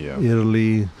 Europe,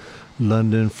 Italy,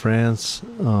 London, France,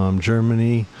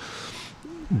 Germany,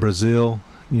 Brazil.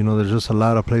 You know, there's just a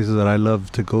lot of places that I love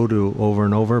to go to over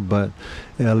and over. But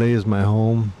LA is my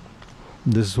home.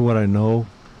 This is what I know.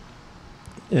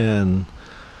 And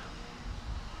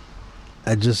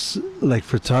I just like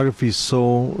photography is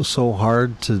so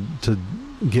hard to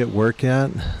get work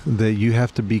at that you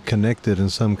have to be connected in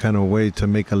some kind of way to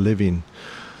make a living.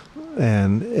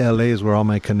 And LA is where all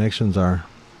my connections are,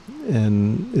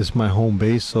 and it's my home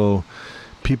base. So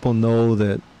people know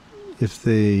that if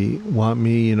they want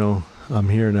me, you know, I'm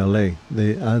here in LA.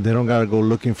 They don't gotta go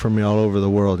looking for me all over the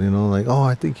world. You know, like, oh,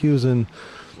 I think he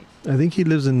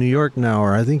lives in New York now,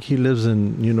 or I think he lives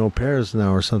in, you know, Paris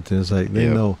now or something. It's like they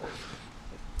know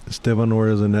Estevan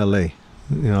Oriol's in LA.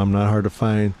 You know, I'm not hard to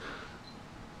find.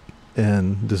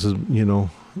 And this is, you know,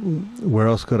 where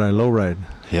else could I lowride?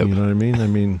 Yep. You know what I mean? I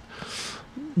mean,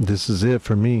 this is it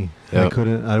for me. Yep.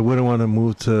 I wouldn't want to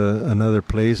move to another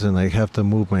place and like have to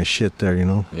move my shit there, you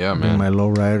know? Yeah, man. My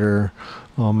lowrider,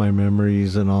 all my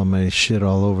memories and all my shit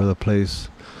all over the place.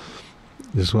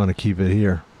 Just want to keep it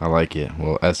here. I like it.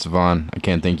 Well, Estevan, I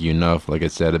can't thank you enough. Like I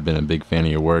said, I've been a big fan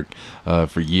of your work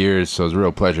for years, so it's a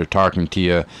real pleasure talking to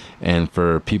you. And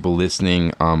for people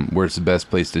listening, where's the best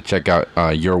place to check out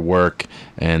your work?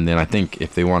 And then I think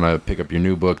if they want to pick up your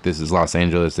new book, This is Los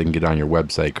Angeles, they can get on your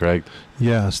website, correct?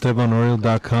 Yeah,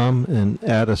 EstevanOriol.com and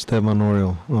at Estevan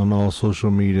Oriol on all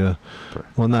social media.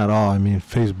 Well, not all. I mean,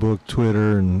 Facebook,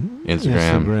 Twitter, and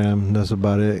Instagram. That's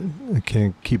about it. I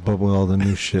can't keep up with all the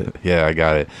new shit. Yeah, I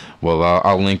got it. Well,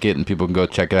 I'll link it and people can go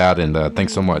check it out. And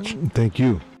thanks so much. Thank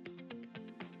you.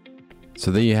 So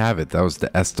there you have it. That was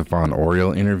the Estevan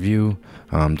Oriol interview.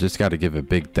 Just got to give a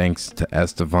big thanks to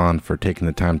Estevan for taking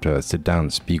the time to sit down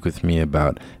and speak with me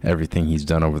about everything he's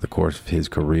done over the course of his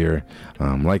career.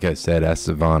 Like I said,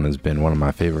 Estevan has been one of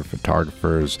my favorite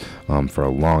photographers for a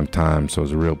long time, so it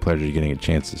was a real pleasure getting a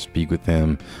chance to speak with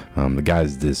him. The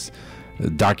guy's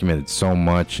documented so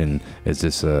much and is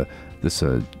this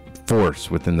force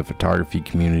within the photography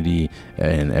community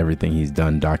and everything he's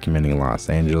done documenting Los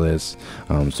Angeles.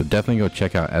 So definitely go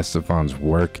check out Estevan's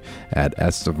work at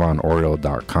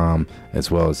EstevanOriol.com,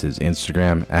 as well as his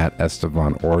Instagram at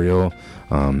Estevan Oriol.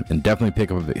 And definitely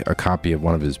pick up a copy of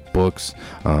one of his books.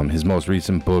 His most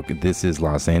recent book, This is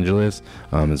Los Angeles,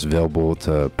 is available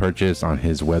to purchase on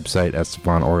his website,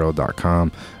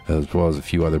 EstevanOriol.com, as well as a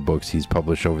few other books he's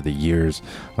published over the years.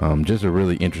 Just a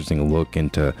really interesting look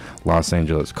into Los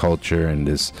Angeles culture and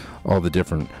all the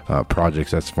different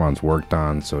projects Estevan's worked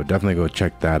on. So definitely go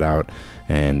check that out.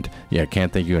 And yeah,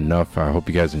 can't thank you enough. I hope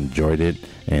you guys enjoyed it.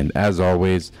 And as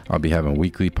always, I'll be having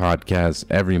weekly podcasts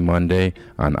every Monday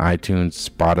on iTunes,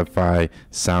 Spotify,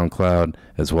 SoundCloud,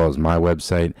 as well as my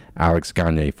website,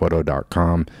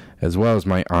 alexgagnePhoto.com, as well as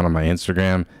on my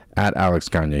Instagram at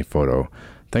alexgagnePhoto.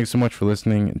 Thanks so much for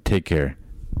listening and take care.